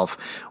herself,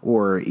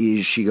 or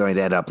is she going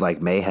to end up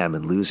like Mayhem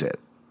and lose it?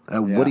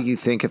 What do you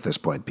think at this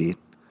point, Pete?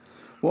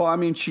 Well, I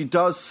mean, she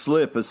does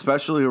slip,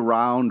 especially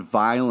around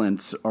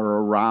violence or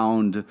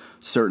around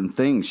certain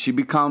things. She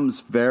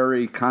becomes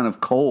very kind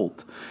of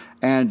cold.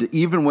 And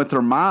even with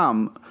her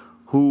mom,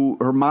 who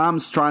her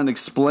mom's trying to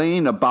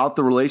explain about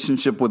the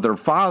relationship with her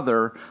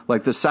father,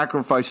 like the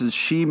sacrifices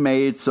she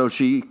made so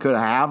she could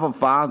have a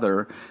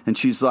father. And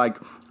she's like,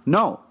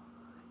 no,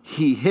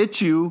 he hit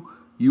you,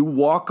 you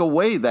walk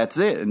away, that's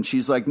it. And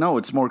she's like, no,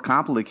 it's more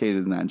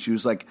complicated than that. And she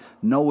was like,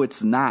 no,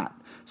 it's not.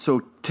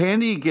 So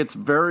Tandy gets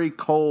very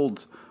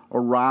cold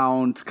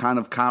around kind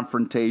of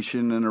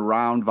confrontation and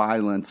around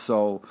violence.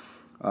 So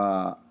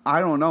I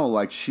don't know,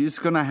 like she's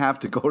going to have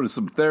to go to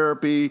some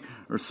therapy,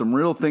 or some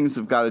real things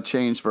have got to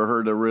change for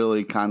her to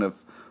really kind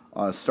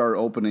of start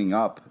opening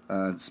up.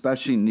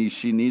 Especially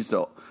she needs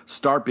to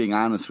start being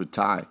honest with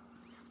Ty.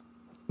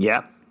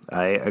 Yeah,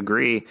 I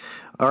agree.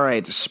 All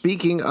right,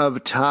 speaking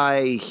of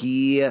Ty,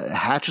 he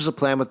hatches a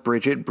plan with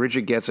Bridget.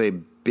 Bridget gets a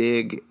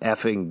big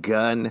effing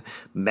gun,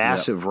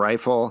 massive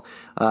rifle,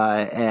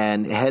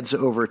 and heads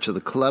over to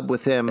the club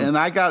with him. And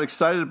I got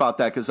excited about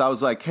that because I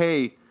was like,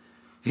 hey,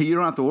 you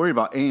don't have to worry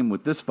about aim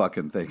with this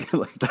fucking thing.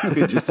 Like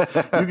you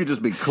could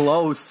just be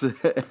close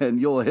and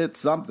you'll hit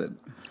something.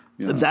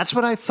 You know? That's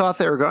what I thought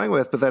they were going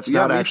with, but that's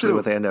not actually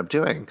what they end up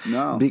doing.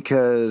 No.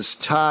 Because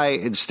Ty,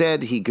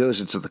 instead, he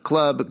goes into the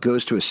club,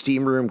 goes to a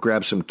steam room,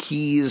 grabs some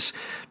keys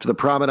to the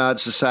Promenade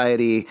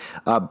Society.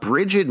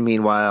 Bridget,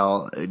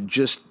 meanwhile,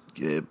 just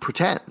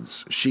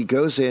pretends. She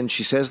goes in,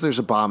 she says there's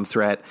a bomb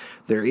threat.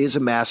 There is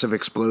a massive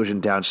explosion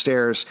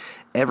downstairs.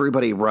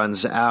 Everybody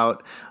runs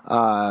out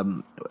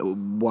while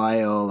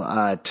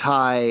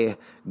Ty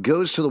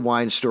goes to the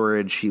wine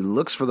storage. He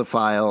looks for the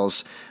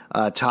files.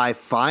 Ty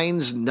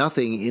finds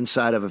nothing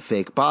inside of a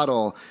fake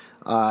bottle,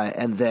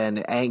 and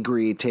then,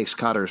 angry, takes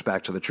Connors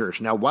back to the church.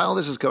 Now, while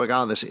this is going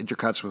on, this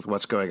intercuts with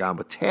what's going on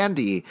with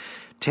Tandy.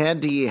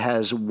 Tandy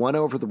has won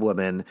over the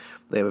woman.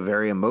 They have a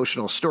very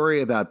emotional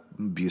story about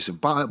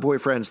abusive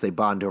boyfriends. They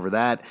bond over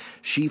that.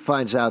 She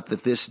finds out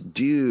that this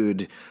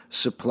dude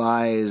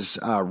supplies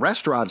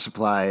restaurant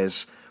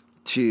supplies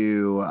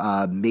to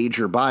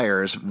major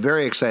buyers.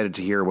 Very excited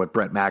to hear what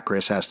Brett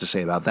Macris has to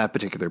say about that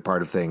particular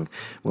part of thing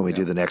when we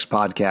do the next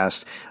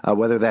podcast.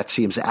 Whether that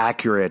seems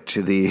accurate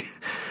to the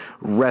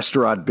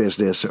restaurant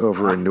business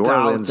over in New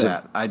Orleans.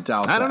 I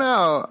doubt that. I don't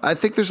know. I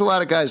think there's a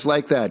lot of guys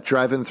like that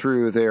driving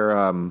through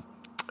their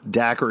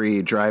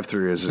daiquiri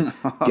drive-thrus,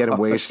 getting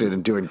wasted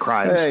and doing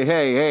crimes.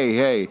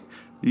 Hey.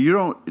 You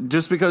don't,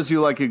 just because you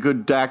like a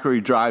good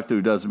daiquiri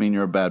drive-thru doesn't mean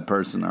you're a bad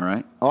person, all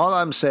right? All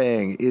I'm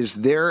saying, is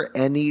there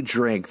any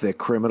drink that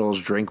criminals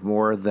drink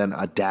more than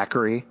a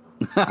daiquiri?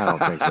 I don't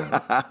think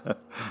so.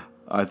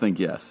 I think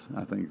yes.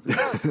 I think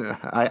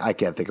I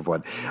can't think of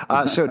one.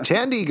 So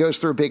Tandy goes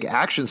through a big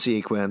action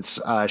sequence.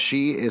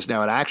 She is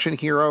now an action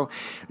hero.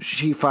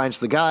 She finds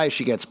the guy.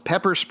 She gets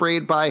pepper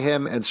sprayed by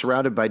him and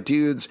surrounded by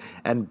dudes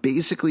and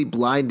basically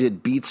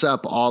blinded beats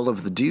up all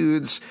of the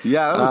dudes.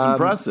 Yeah, that was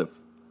impressive.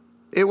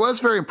 It was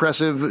very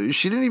impressive.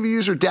 She didn't even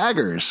use her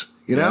daggers,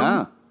 you know?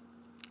 Yeah.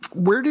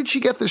 Where did she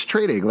get this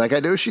training? Like, I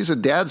know she's a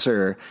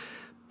dancer,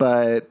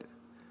 but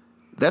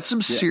that's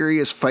some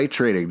serious fight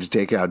training to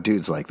take out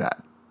dudes like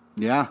that.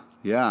 Yeah.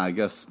 I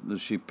guess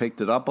she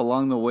picked it up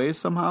along the way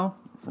somehow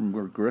from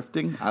her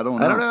grifting. I don't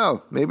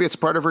know. Maybe it's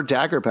part of her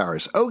dagger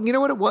powers. Oh, you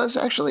know what it was,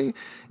 actually? It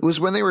was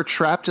when they were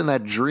trapped in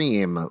that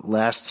dream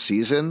last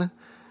season.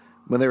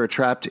 When they were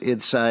trapped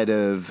inside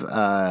of,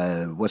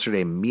 what's her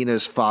name,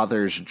 Mina's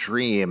father's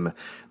dream,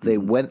 they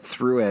went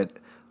through it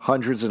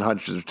hundreds and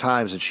hundreds of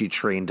times, and she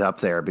trained up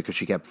there because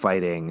she kept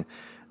fighting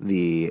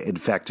the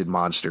infected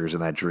monsters in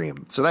that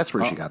dream. So that's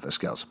where she got the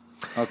skills.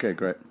 Okay,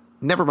 great.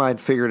 Never mind,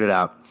 figured it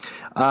out.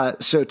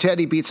 So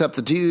Teddy beats up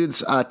the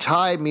dudes.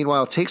 Ty,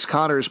 meanwhile, takes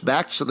Connors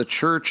back to the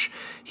church.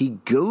 He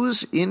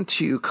goes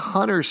into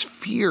Connor's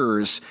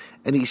fears,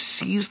 and he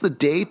sees the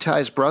day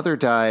Ty's brother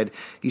died.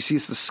 He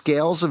sees the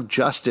scales of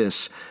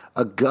justice.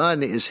 A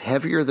gun is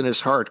heavier than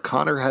his heart.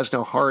 Connor has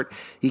no heart.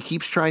 He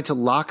keeps trying to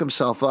lock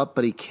himself up,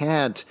 but he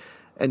can't.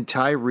 And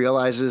Ty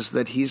realizes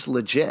that he's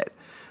legit.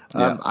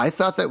 I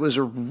thought that was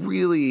a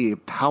really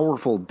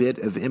powerful bit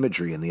of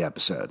imagery in the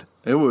episode.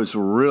 It was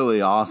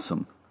really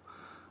awesome.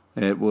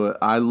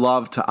 I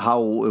loved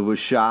how it was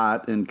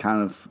shot and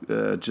kind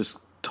of just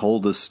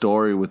told the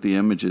story with the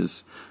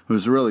images. It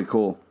was really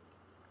cool.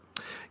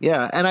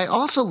 Yeah, and I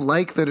also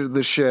like that in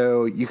the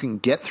show you can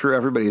get through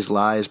everybody's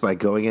lies by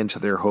going into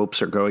their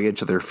hopes or going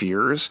into their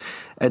fears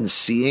and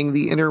seeing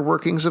the inner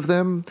workings of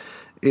them.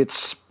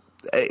 It's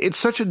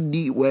such a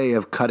neat way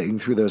of cutting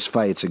through those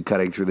fights and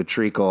cutting through the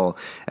treacle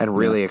and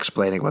really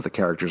explaining what the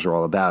characters are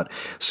all about.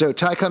 So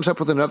Ty comes up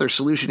with another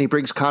solution. He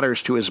brings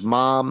Connors to his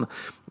mom,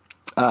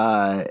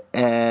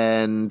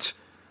 and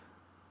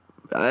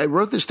I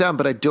wrote this down,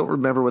 but I don't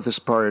remember what this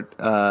part.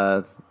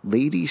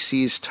 Lady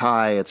sees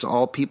Ty. It's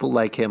all people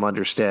like him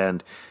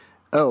understand.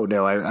 Oh,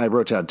 no, I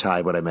wrote down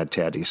Ty, but I meant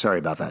Tandy. Sorry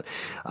about that.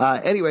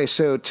 Anyway,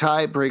 so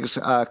Ty brings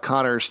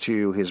Connors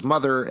to his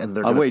mother, and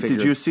they're going to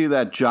did you see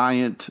that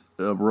giant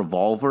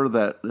revolver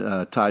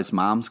that Ty's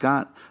mom's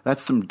got?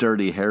 That's some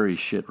Dirty Harry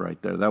shit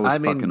right there. That was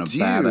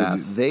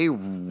badass. They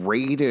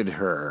raided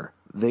her.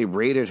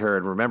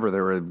 And remember,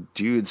 there were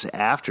dudes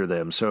after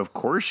them, so of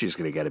course she's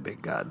going to get a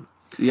big gun.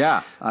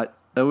 Yeah, I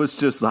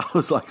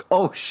was like,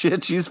 oh,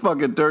 shit, she's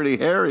fucking Dirty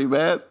Harry,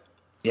 man.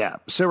 Yeah,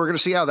 so we're going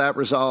to see how that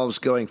resolves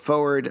going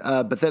forward,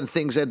 but then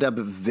things end up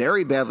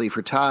very badly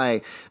for Ty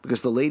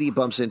because the lady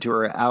bumps into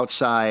her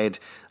outside,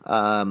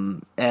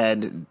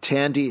 and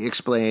Tandy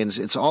explains,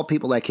 it's all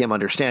people like him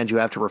understand. You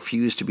have to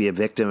refuse to be a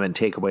victim and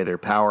take away their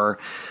power.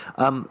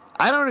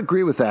 I don't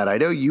agree with that. I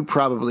know you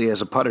probably,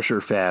 as a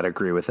Punisher fan,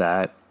 agree with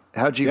that.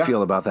 How'd you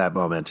feel about that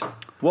moment?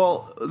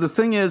 Well, the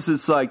thing is,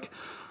 it's like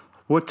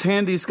what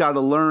Tandy's got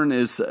to learn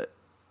is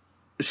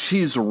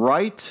she's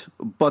right,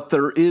 but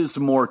there is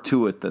more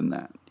to it than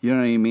that. You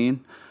know what I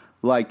mean?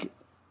 Like,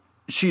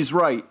 she's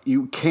right.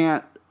 You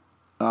can't,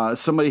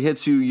 somebody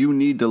hits you, you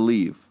need to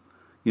leave.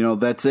 You know,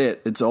 that's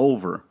it. It's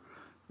over.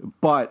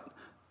 But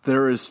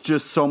there is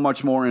just so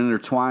much more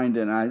intertwined,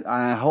 and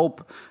I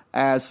hope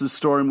as the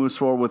story moves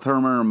forward with her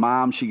and her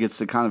mom, she gets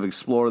to kind of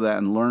explore that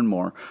and learn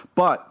more.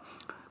 But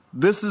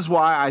this is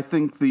why I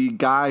think the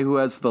guy who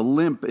has the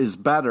limp is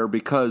better,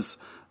 because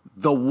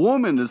the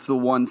woman is the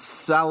one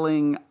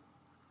selling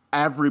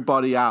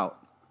everybody out.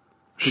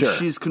 Sure.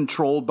 She's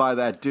controlled by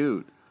that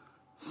dude.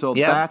 So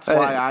that's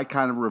why I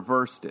kind of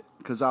reversed it.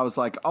 Because I was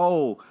like,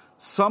 oh,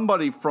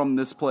 somebody from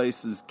this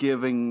place is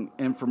giving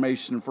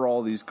information for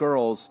all these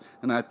girls.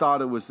 And I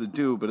thought it was the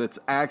dude, but it's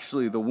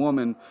actually the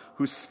woman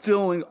who's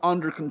still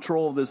under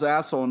control of this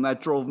asshole. And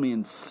that drove me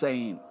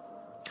insane.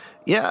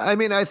 Yeah, I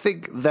mean, I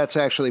think that's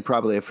actually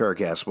probably a fair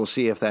guess. We'll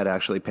see if that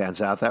actually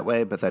pans out that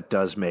way, but that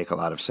does make a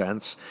lot of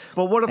sense.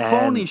 But what a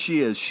phony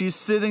she is. She's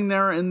sitting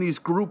there in these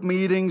group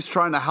meetings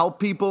trying to help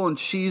people, and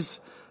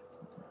she's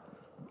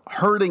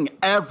hurting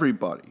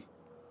everybody.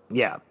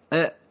 Yeah.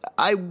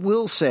 I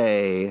will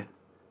say,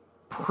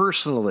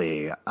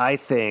 personally, I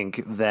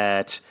think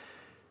that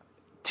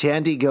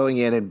Tandy going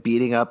in and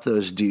beating up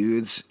those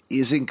dudes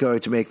isn't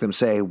going to make them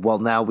say, well,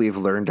 now we've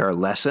learned our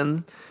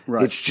lesson.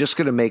 Right. It's just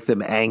going to make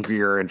them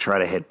angrier and try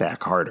to hit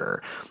back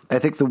harder. I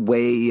think the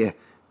way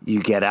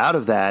you get out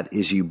of that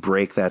is you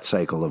break that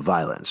cycle of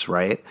violence,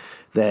 right?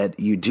 That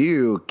you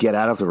do get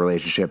out of the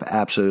relationship,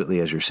 absolutely,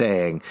 as you're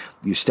saying.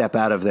 You step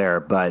out of there,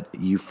 but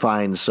you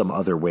find some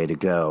other way to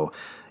go.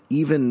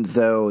 Even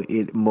though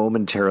it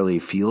momentarily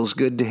feels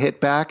good to hit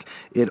back,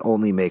 it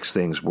only makes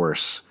things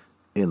worse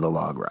in the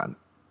long run.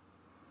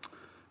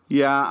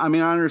 Yeah, I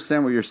mean, I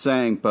understand what you're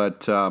saying,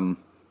 but, sometimes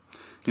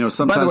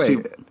By the way,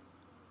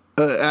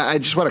 I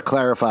just want to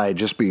clarify,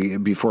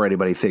 before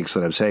anybody thinks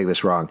that I'm saying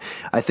this wrong.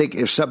 I think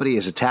if somebody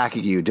is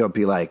attacking you, don't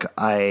be like,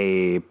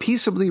 I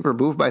peaceably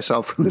remove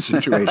myself from the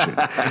situation.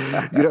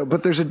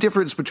 But there's a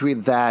difference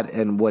between that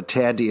and what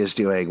Tandy is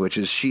doing, which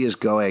is she is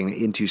going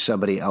into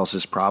somebody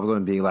else's problem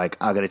and being like,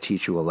 I'm going to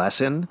teach you a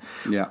lesson.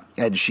 Yeah.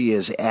 And she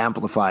is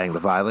amplifying the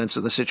violence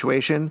of the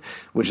situation,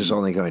 which is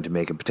only going to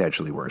make it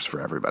potentially worse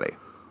for everybody.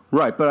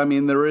 Right. But I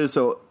mean,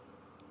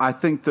 I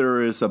think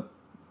there is a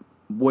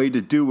way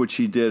to do what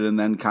she did and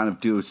then kind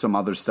of do some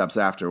other steps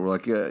after. We're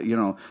like,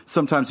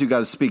 sometimes you got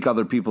to speak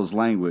other people's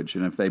language.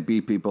 And if they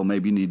beat people,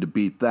 maybe you need to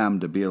beat them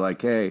to be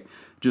like, hey,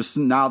 just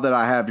now that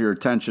I have your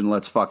attention,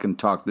 let's fucking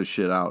talk this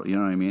shit out. You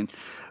know what I mean?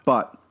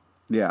 But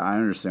yeah, I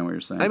understand what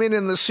you're saying. I mean,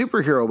 in the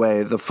superhero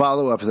way, the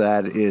follow-up to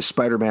that is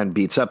Spider-Man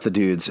beats up the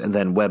dudes and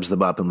then webs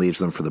them up and leaves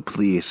them for the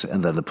police,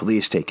 and then the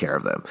police take care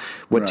of them.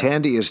 What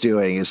Tandy is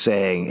doing is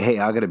saying, hey,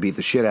 I'm going to beat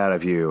the shit out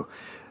of you.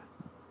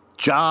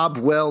 Job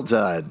well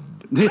done.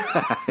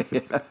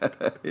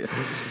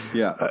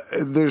 Yeah.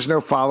 There's no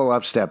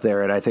follow-up step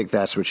there, and I think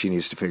that's what she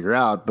needs to figure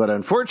out. But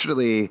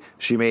unfortunately,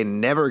 she may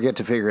never get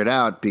to figure it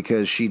out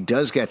because she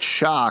does get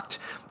shocked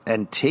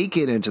and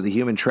taken into the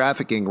human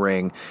trafficking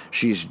ring.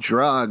 She's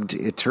drugged.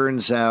 It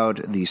turns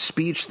out the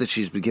speech that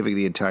she's been giving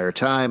the entire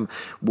time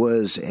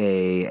was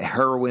a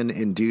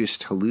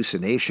heroin-induced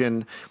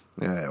hallucination.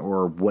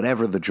 Or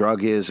whatever the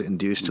drug is,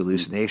 induced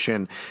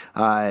hallucination.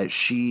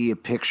 She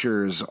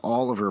pictures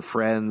all of her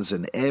friends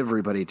and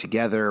everybody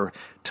together.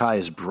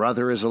 Ty's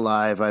brother is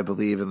alive, I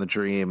believe, in the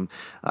dream.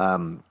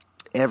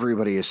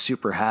 Everybody is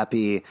super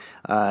happy.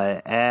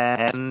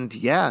 And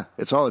yeah,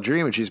 it's all a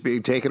dream, and she's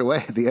being taken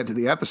away at the end of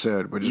the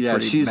episode, which is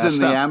pretty she's messed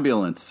in the up.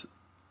 ambulance.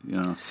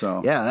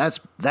 So. Yeah,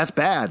 that's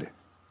bad.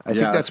 I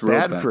think that's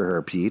bad for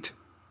her, Pete.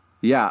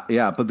 Yeah,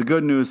 but the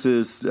good news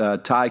is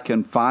Ty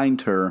can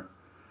find her.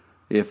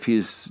 If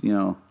he's,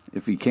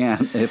 if he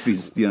can,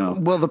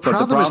 well, the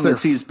problem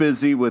is he's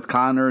busy with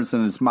Connors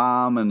and his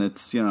mom, and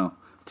it's a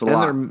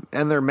lot.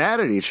 And they're mad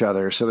at each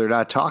other, so they're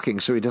not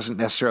talking. So he doesn't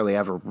necessarily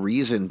have a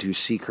reason to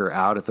seek her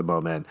out at the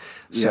moment.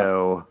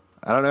 So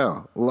I don't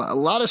know. A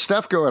lot of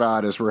stuff going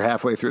on as we're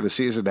halfway through the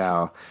season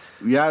now.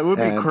 Yeah, it would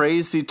be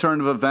crazy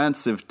turn of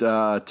events if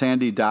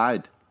Tandy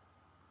died.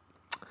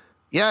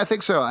 Yeah, I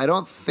think so. I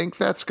don't think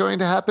that's going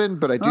to happen,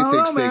 but I do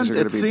think things are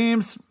going to be. It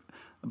seems.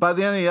 By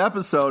the end of the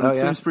episode, it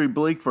seems pretty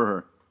bleak for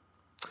her.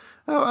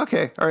 Oh,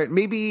 okay. All right.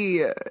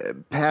 Maybe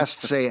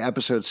past, say,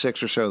 episode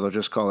 6 or so, they'll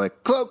just call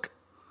it Cloak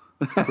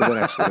with an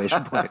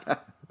exclamation point.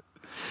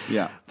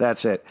 Yeah.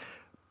 That's it.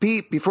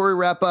 Pete, before we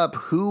wrap up,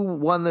 who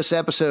won this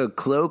episode,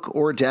 Cloak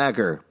or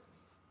Dagger?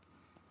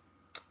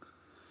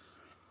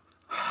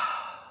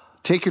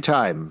 Take your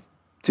time.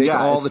 Take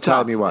all the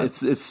time you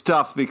want. It's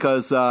tough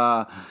because,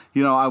 I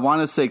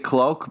want to say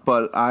Cloak,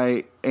 but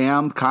I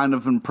am kind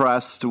of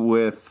impressed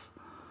with...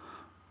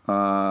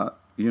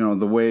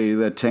 the way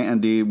that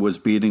Tandy was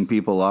beating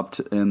people up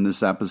in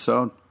this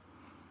episode.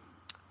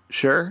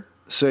 Sure.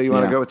 So you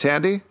want to go with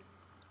Tandy?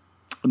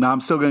 No,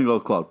 I'm still going to go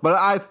with Cloak.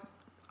 But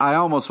I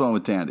almost went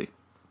with Tandy.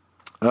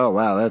 Oh,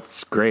 wow.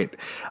 That's great.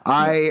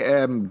 I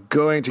am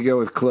going to go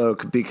with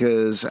Cloak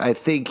because I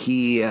think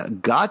he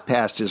got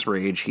past his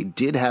rage. He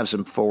did have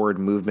some forward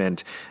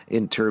movement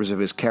in terms of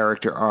his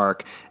character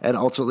arc, and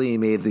ultimately he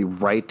made the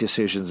right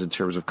decisions in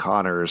terms of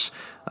Connors,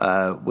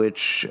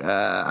 which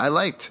I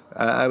liked.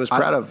 I was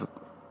proud of.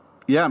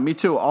 Yeah, me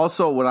too.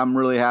 Also, what I'm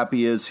really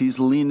happy is he's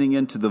leaning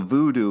into the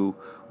voodoo,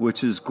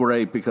 which is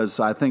great because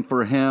I think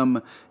for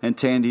him and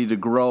Tandy to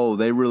grow,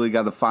 they really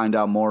got to find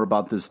out more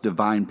about this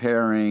divine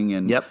pairing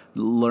and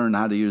learn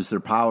how to use their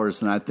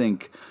powers. And I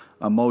think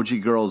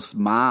Emoji Girl's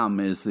mom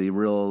is the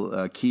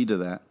real key to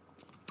that.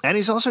 And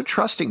he's also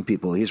trusting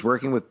people. He's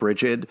working with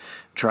Bridget,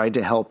 trying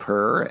to help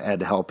her and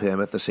help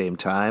him at the same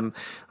time.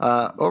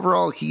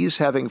 Overall, he's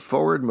having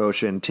forward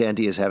motion.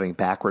 Tandy is having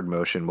backward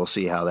motion. We'll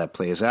see how that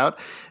plays out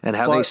and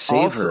how they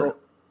save her.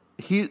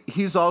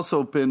 He's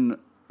also been,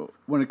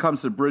 when it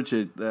comes to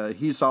Bridget,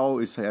 he's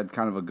always had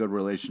kind of a good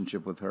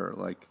relationship with her.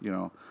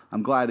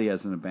 I'm glad he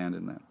hasn't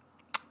abandoned that.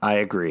 I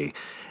agree.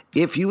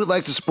 If you would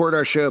like to support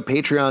our show,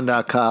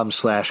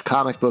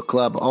 patreon.com/Comic Book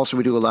Club. Also,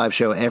 we do a live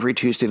show every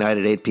Tuesday night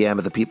at 8 p.m.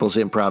 at the People's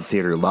Improv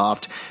Theater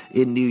Loft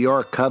in New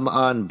York. Come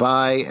on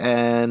by,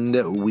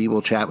 and we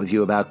will chat with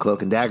you about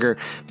Cloak and Dagger.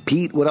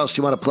 Pete, what else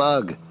do you want to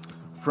plug?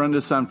 Friend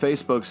us on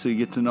Facebook so you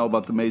get to know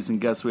about the amazing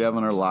guests we have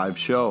on our live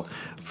show.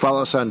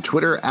 Follow us on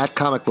Twitter at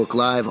Comic Book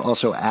Live,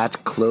 also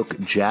at Cloak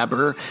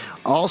Jabber.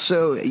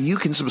 Also, you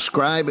can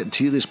subscribe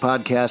to this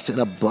podcast in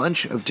a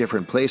bunch of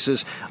different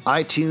places: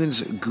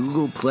 iTunes,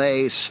 Google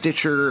Play,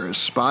 Stitcher,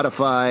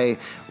 Spotify,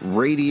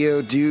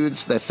 Radio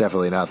Dudes. That's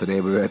definitely not the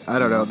name of it. I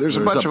don't know. There's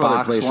a bunch of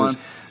other places. One.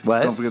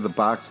 What? Don't forget the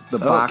box. The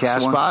box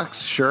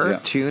Castbox. Sure. Yeah.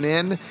 Tune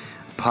in.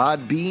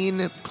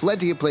 Podbean,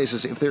 plenty of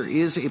places. If there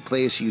is a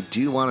place you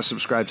do want to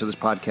subscribe to this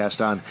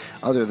podcast on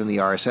other than the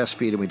RSS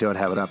feed and we don't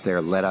have it up there,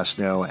 let us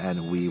know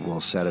and we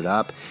will set it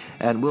up.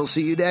 And we'll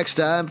see you next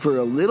time for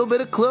a little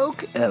bit of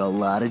Cloak and a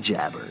lot of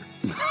Jabber.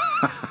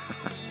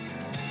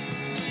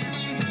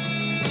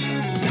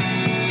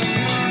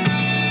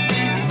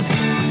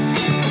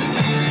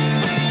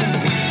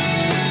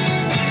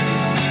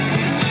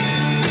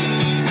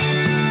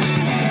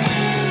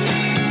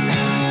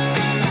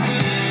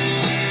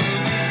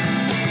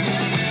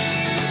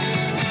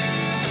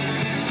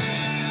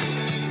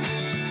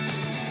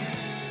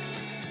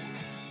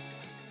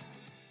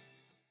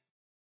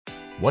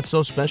 What's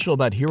so special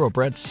about Hero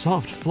Bread's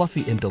soft,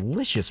 fluffy, and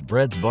delicious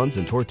breads, buns,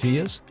 and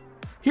tortillas?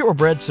 Hero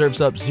Bread serves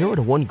up 0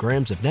 to 1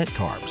 grams of net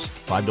carbs,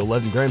 5 to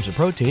 11 grams of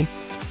protein,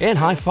 and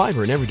high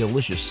fiber in every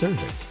delicious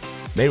serving.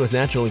 Made with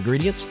natural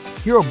ingredients,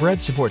 Hero Bread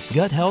supports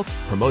gut health,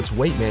 promotes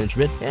weight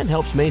management, and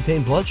helps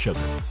maintain blood sugar.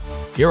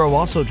 Hero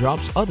also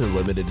drops other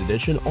limited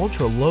edition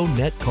ultra-low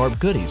net carb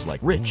goodies like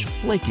rich,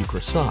 flaky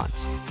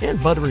croissants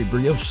and buttery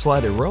brioche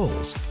slider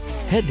rolls.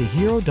 Head to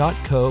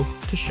hero.co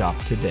to shop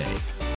today.